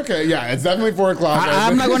 bro. It's okay. Yeah, it's definitely 4 o'clock.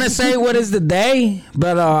 I'm not going to say what is the day,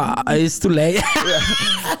 but it's too late.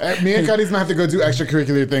 Me and Karissma have to go do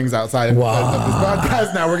extracurricular things outside of this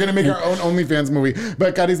podcast now. We're going to make our own OnlyFans movie.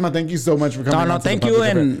 But Karissma, thank you so much for coming. No, thank you.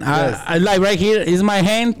 And I like right here is my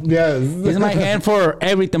hand. Yes. It's my hand for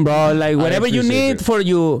everything, bro. Like whatever you need for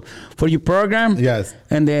your program. Yes.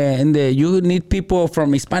 And you need people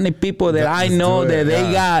from Hispanic people that I know that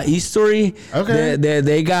they got history. Okay. That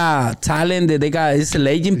they got talent, that they got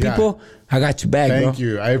Asian people. I got you back, bro. Thank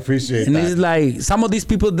you. I appreciate and that. And it's like some of these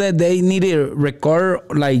people that they need to record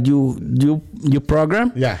like you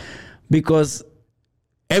program. Yeah. Because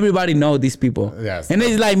everybody know these people. Yes. And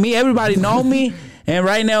it's like me, everybody know me. And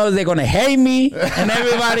right now they're gonna hate me, and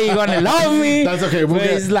everybody gonna love me. That's okay.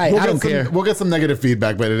 I don't care. We'll get some negative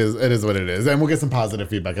feedback, but it is what it is, and we'll get some positive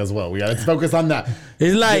feedback as well. We gotta focus on that.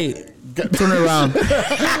 It's like turn around.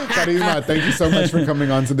 Karissma, thank you so much for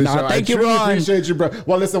coming on to the show. Thank you, bro. I appreciate you, bro.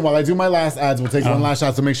 Well, listen, while I do my last ads, we'll take one last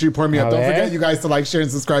shot. So make sure you pour me up. Don't forget, you guys, to like, share,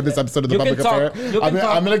 and subscribe this episode of The Public Affair.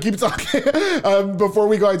 I'm gonna keep talking. Before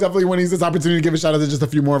we go, I definitely want to use this opportunity to give a shout out to just a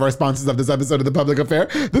few more of our sponsors of this episode of The Public Affair.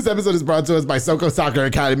 This episode is brought to us by Soko Soccer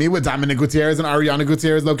Academy with Dominic Gutierrez and Ariana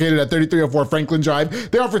Gutierrez, located at 3304 Franklin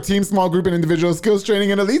Drive. They offer team, small group, and individual skills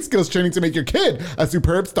training and elite skills training to make your kid a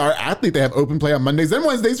superb star athlete. They have open play on Mondays and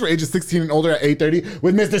Wednesdays for ages 16 and older at 8:30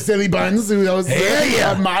 with Mr. Silly Buns, who knows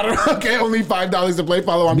model. Okay, only $5 to play.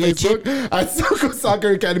 Follow on Facebook at Soko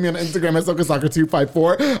Soccer Academy, on Instagram at Soko Soccer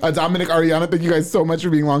 254. Dominic, Ariana, thank you guys so much for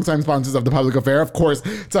being longtime sponsors of The Public Affair. Of course,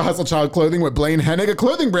 to Hustle Child Clothing with Blaine Hennig, a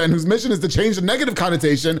clothing brand whose mission is to change the negative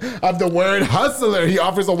connotation of the word hustler. He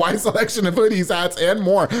offers a wide selection of hoodies, hats, and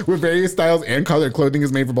more with various styles and color. Clothing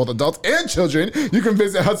is made for both adults and children. You can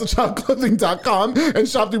visit hustlechildclothing.com and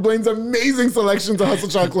shop through Blaine's amazing selection to Hustle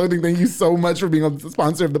Child Clothing. Thank you so much for being a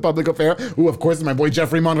sponsor of The Public Affair. Who, of course, is my boy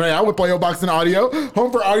Jeffrey Monreal with Pollo Box and Audio,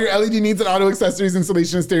 home for all your LED needs and auto accessories,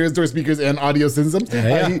 installation of stereos, door speakers, and audio systems.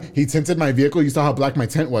 He tinted my vehicle. You saw how black my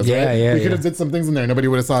tent was, right? We could have did some things in there. Nobody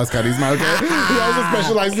would have saw us, Karissma, okay? He also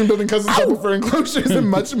specializes in building custom subwoofer enclosures and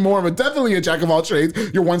much more, but definitely a jack of all trades.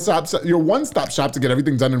 Your one-stop shop to get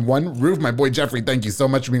everything done in one roof. My boy Jeffrey, thank you so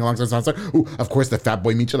much for being a long-time sponsor. Ooh, of course, the Fat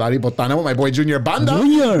Boy Michelada Botana with my boy Junior Banda.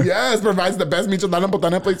 Yes, provides the best Michelada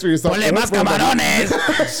Botana plates for yourself. Ponle más camarones.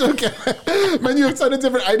 Menu of 7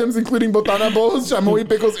 different items, including Botana bowls, chamoy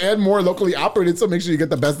pickles, and more, locally operated. So make sure you get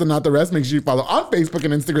the best and not the rest. Make sure you follow on Facebook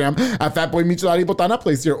and Instagram at Fat Boy Michelada Botana.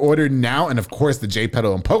 Place your order now. And of course, the J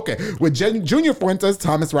Pedal and Poke with Junior Fuentes,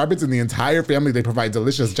 Thomas Roberts, and the entire family. They provide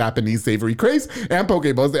delicious Japanese savory crepes and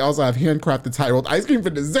poke bowls. They also have handcrafted Thai rolled ice cream for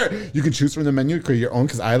dessert. You can choose from the menu, create your own,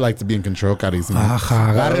 because I like to be in control, Karissma.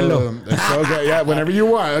 Agárrelo. It's so good. Yeah, whenever you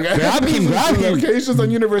want. Okay. Grab him. Locations on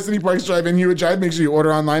University University Parks Drive-In Hewitt Drive. Make sure you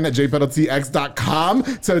order online at jpedaltx.com.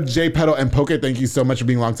 To JPedal and Poke, thank you so much for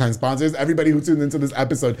being longtime sponsors. Everybody who tuned into this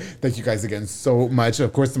episode, thank you guys again so much.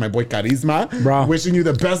 Of course, to my boy Karissma. Bro. Wishing you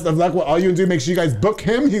the best of luck with all you do. Make sure you guys book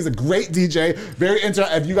him. He's a great DJ. Very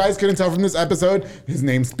If you guys couldn't tell from this episode, his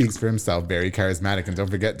name speaks for himself. Very charismatic. And don't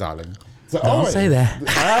forget, darling. So, don't say that.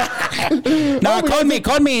 No, call me.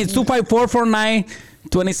 It's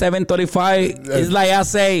 25449-2735. It's like I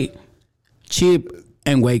say, cheap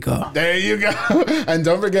and wake up. There you go. And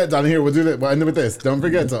don't forget, darling, here, we'll end it with this. Don't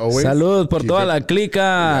forget to always... Salud por toda la clica.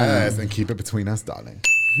 Yes, and keep it between us, darling.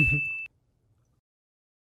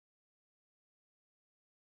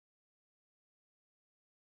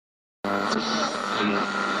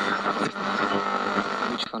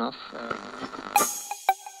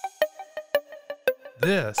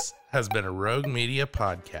 This has been a Rogue Media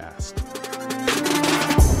podcast.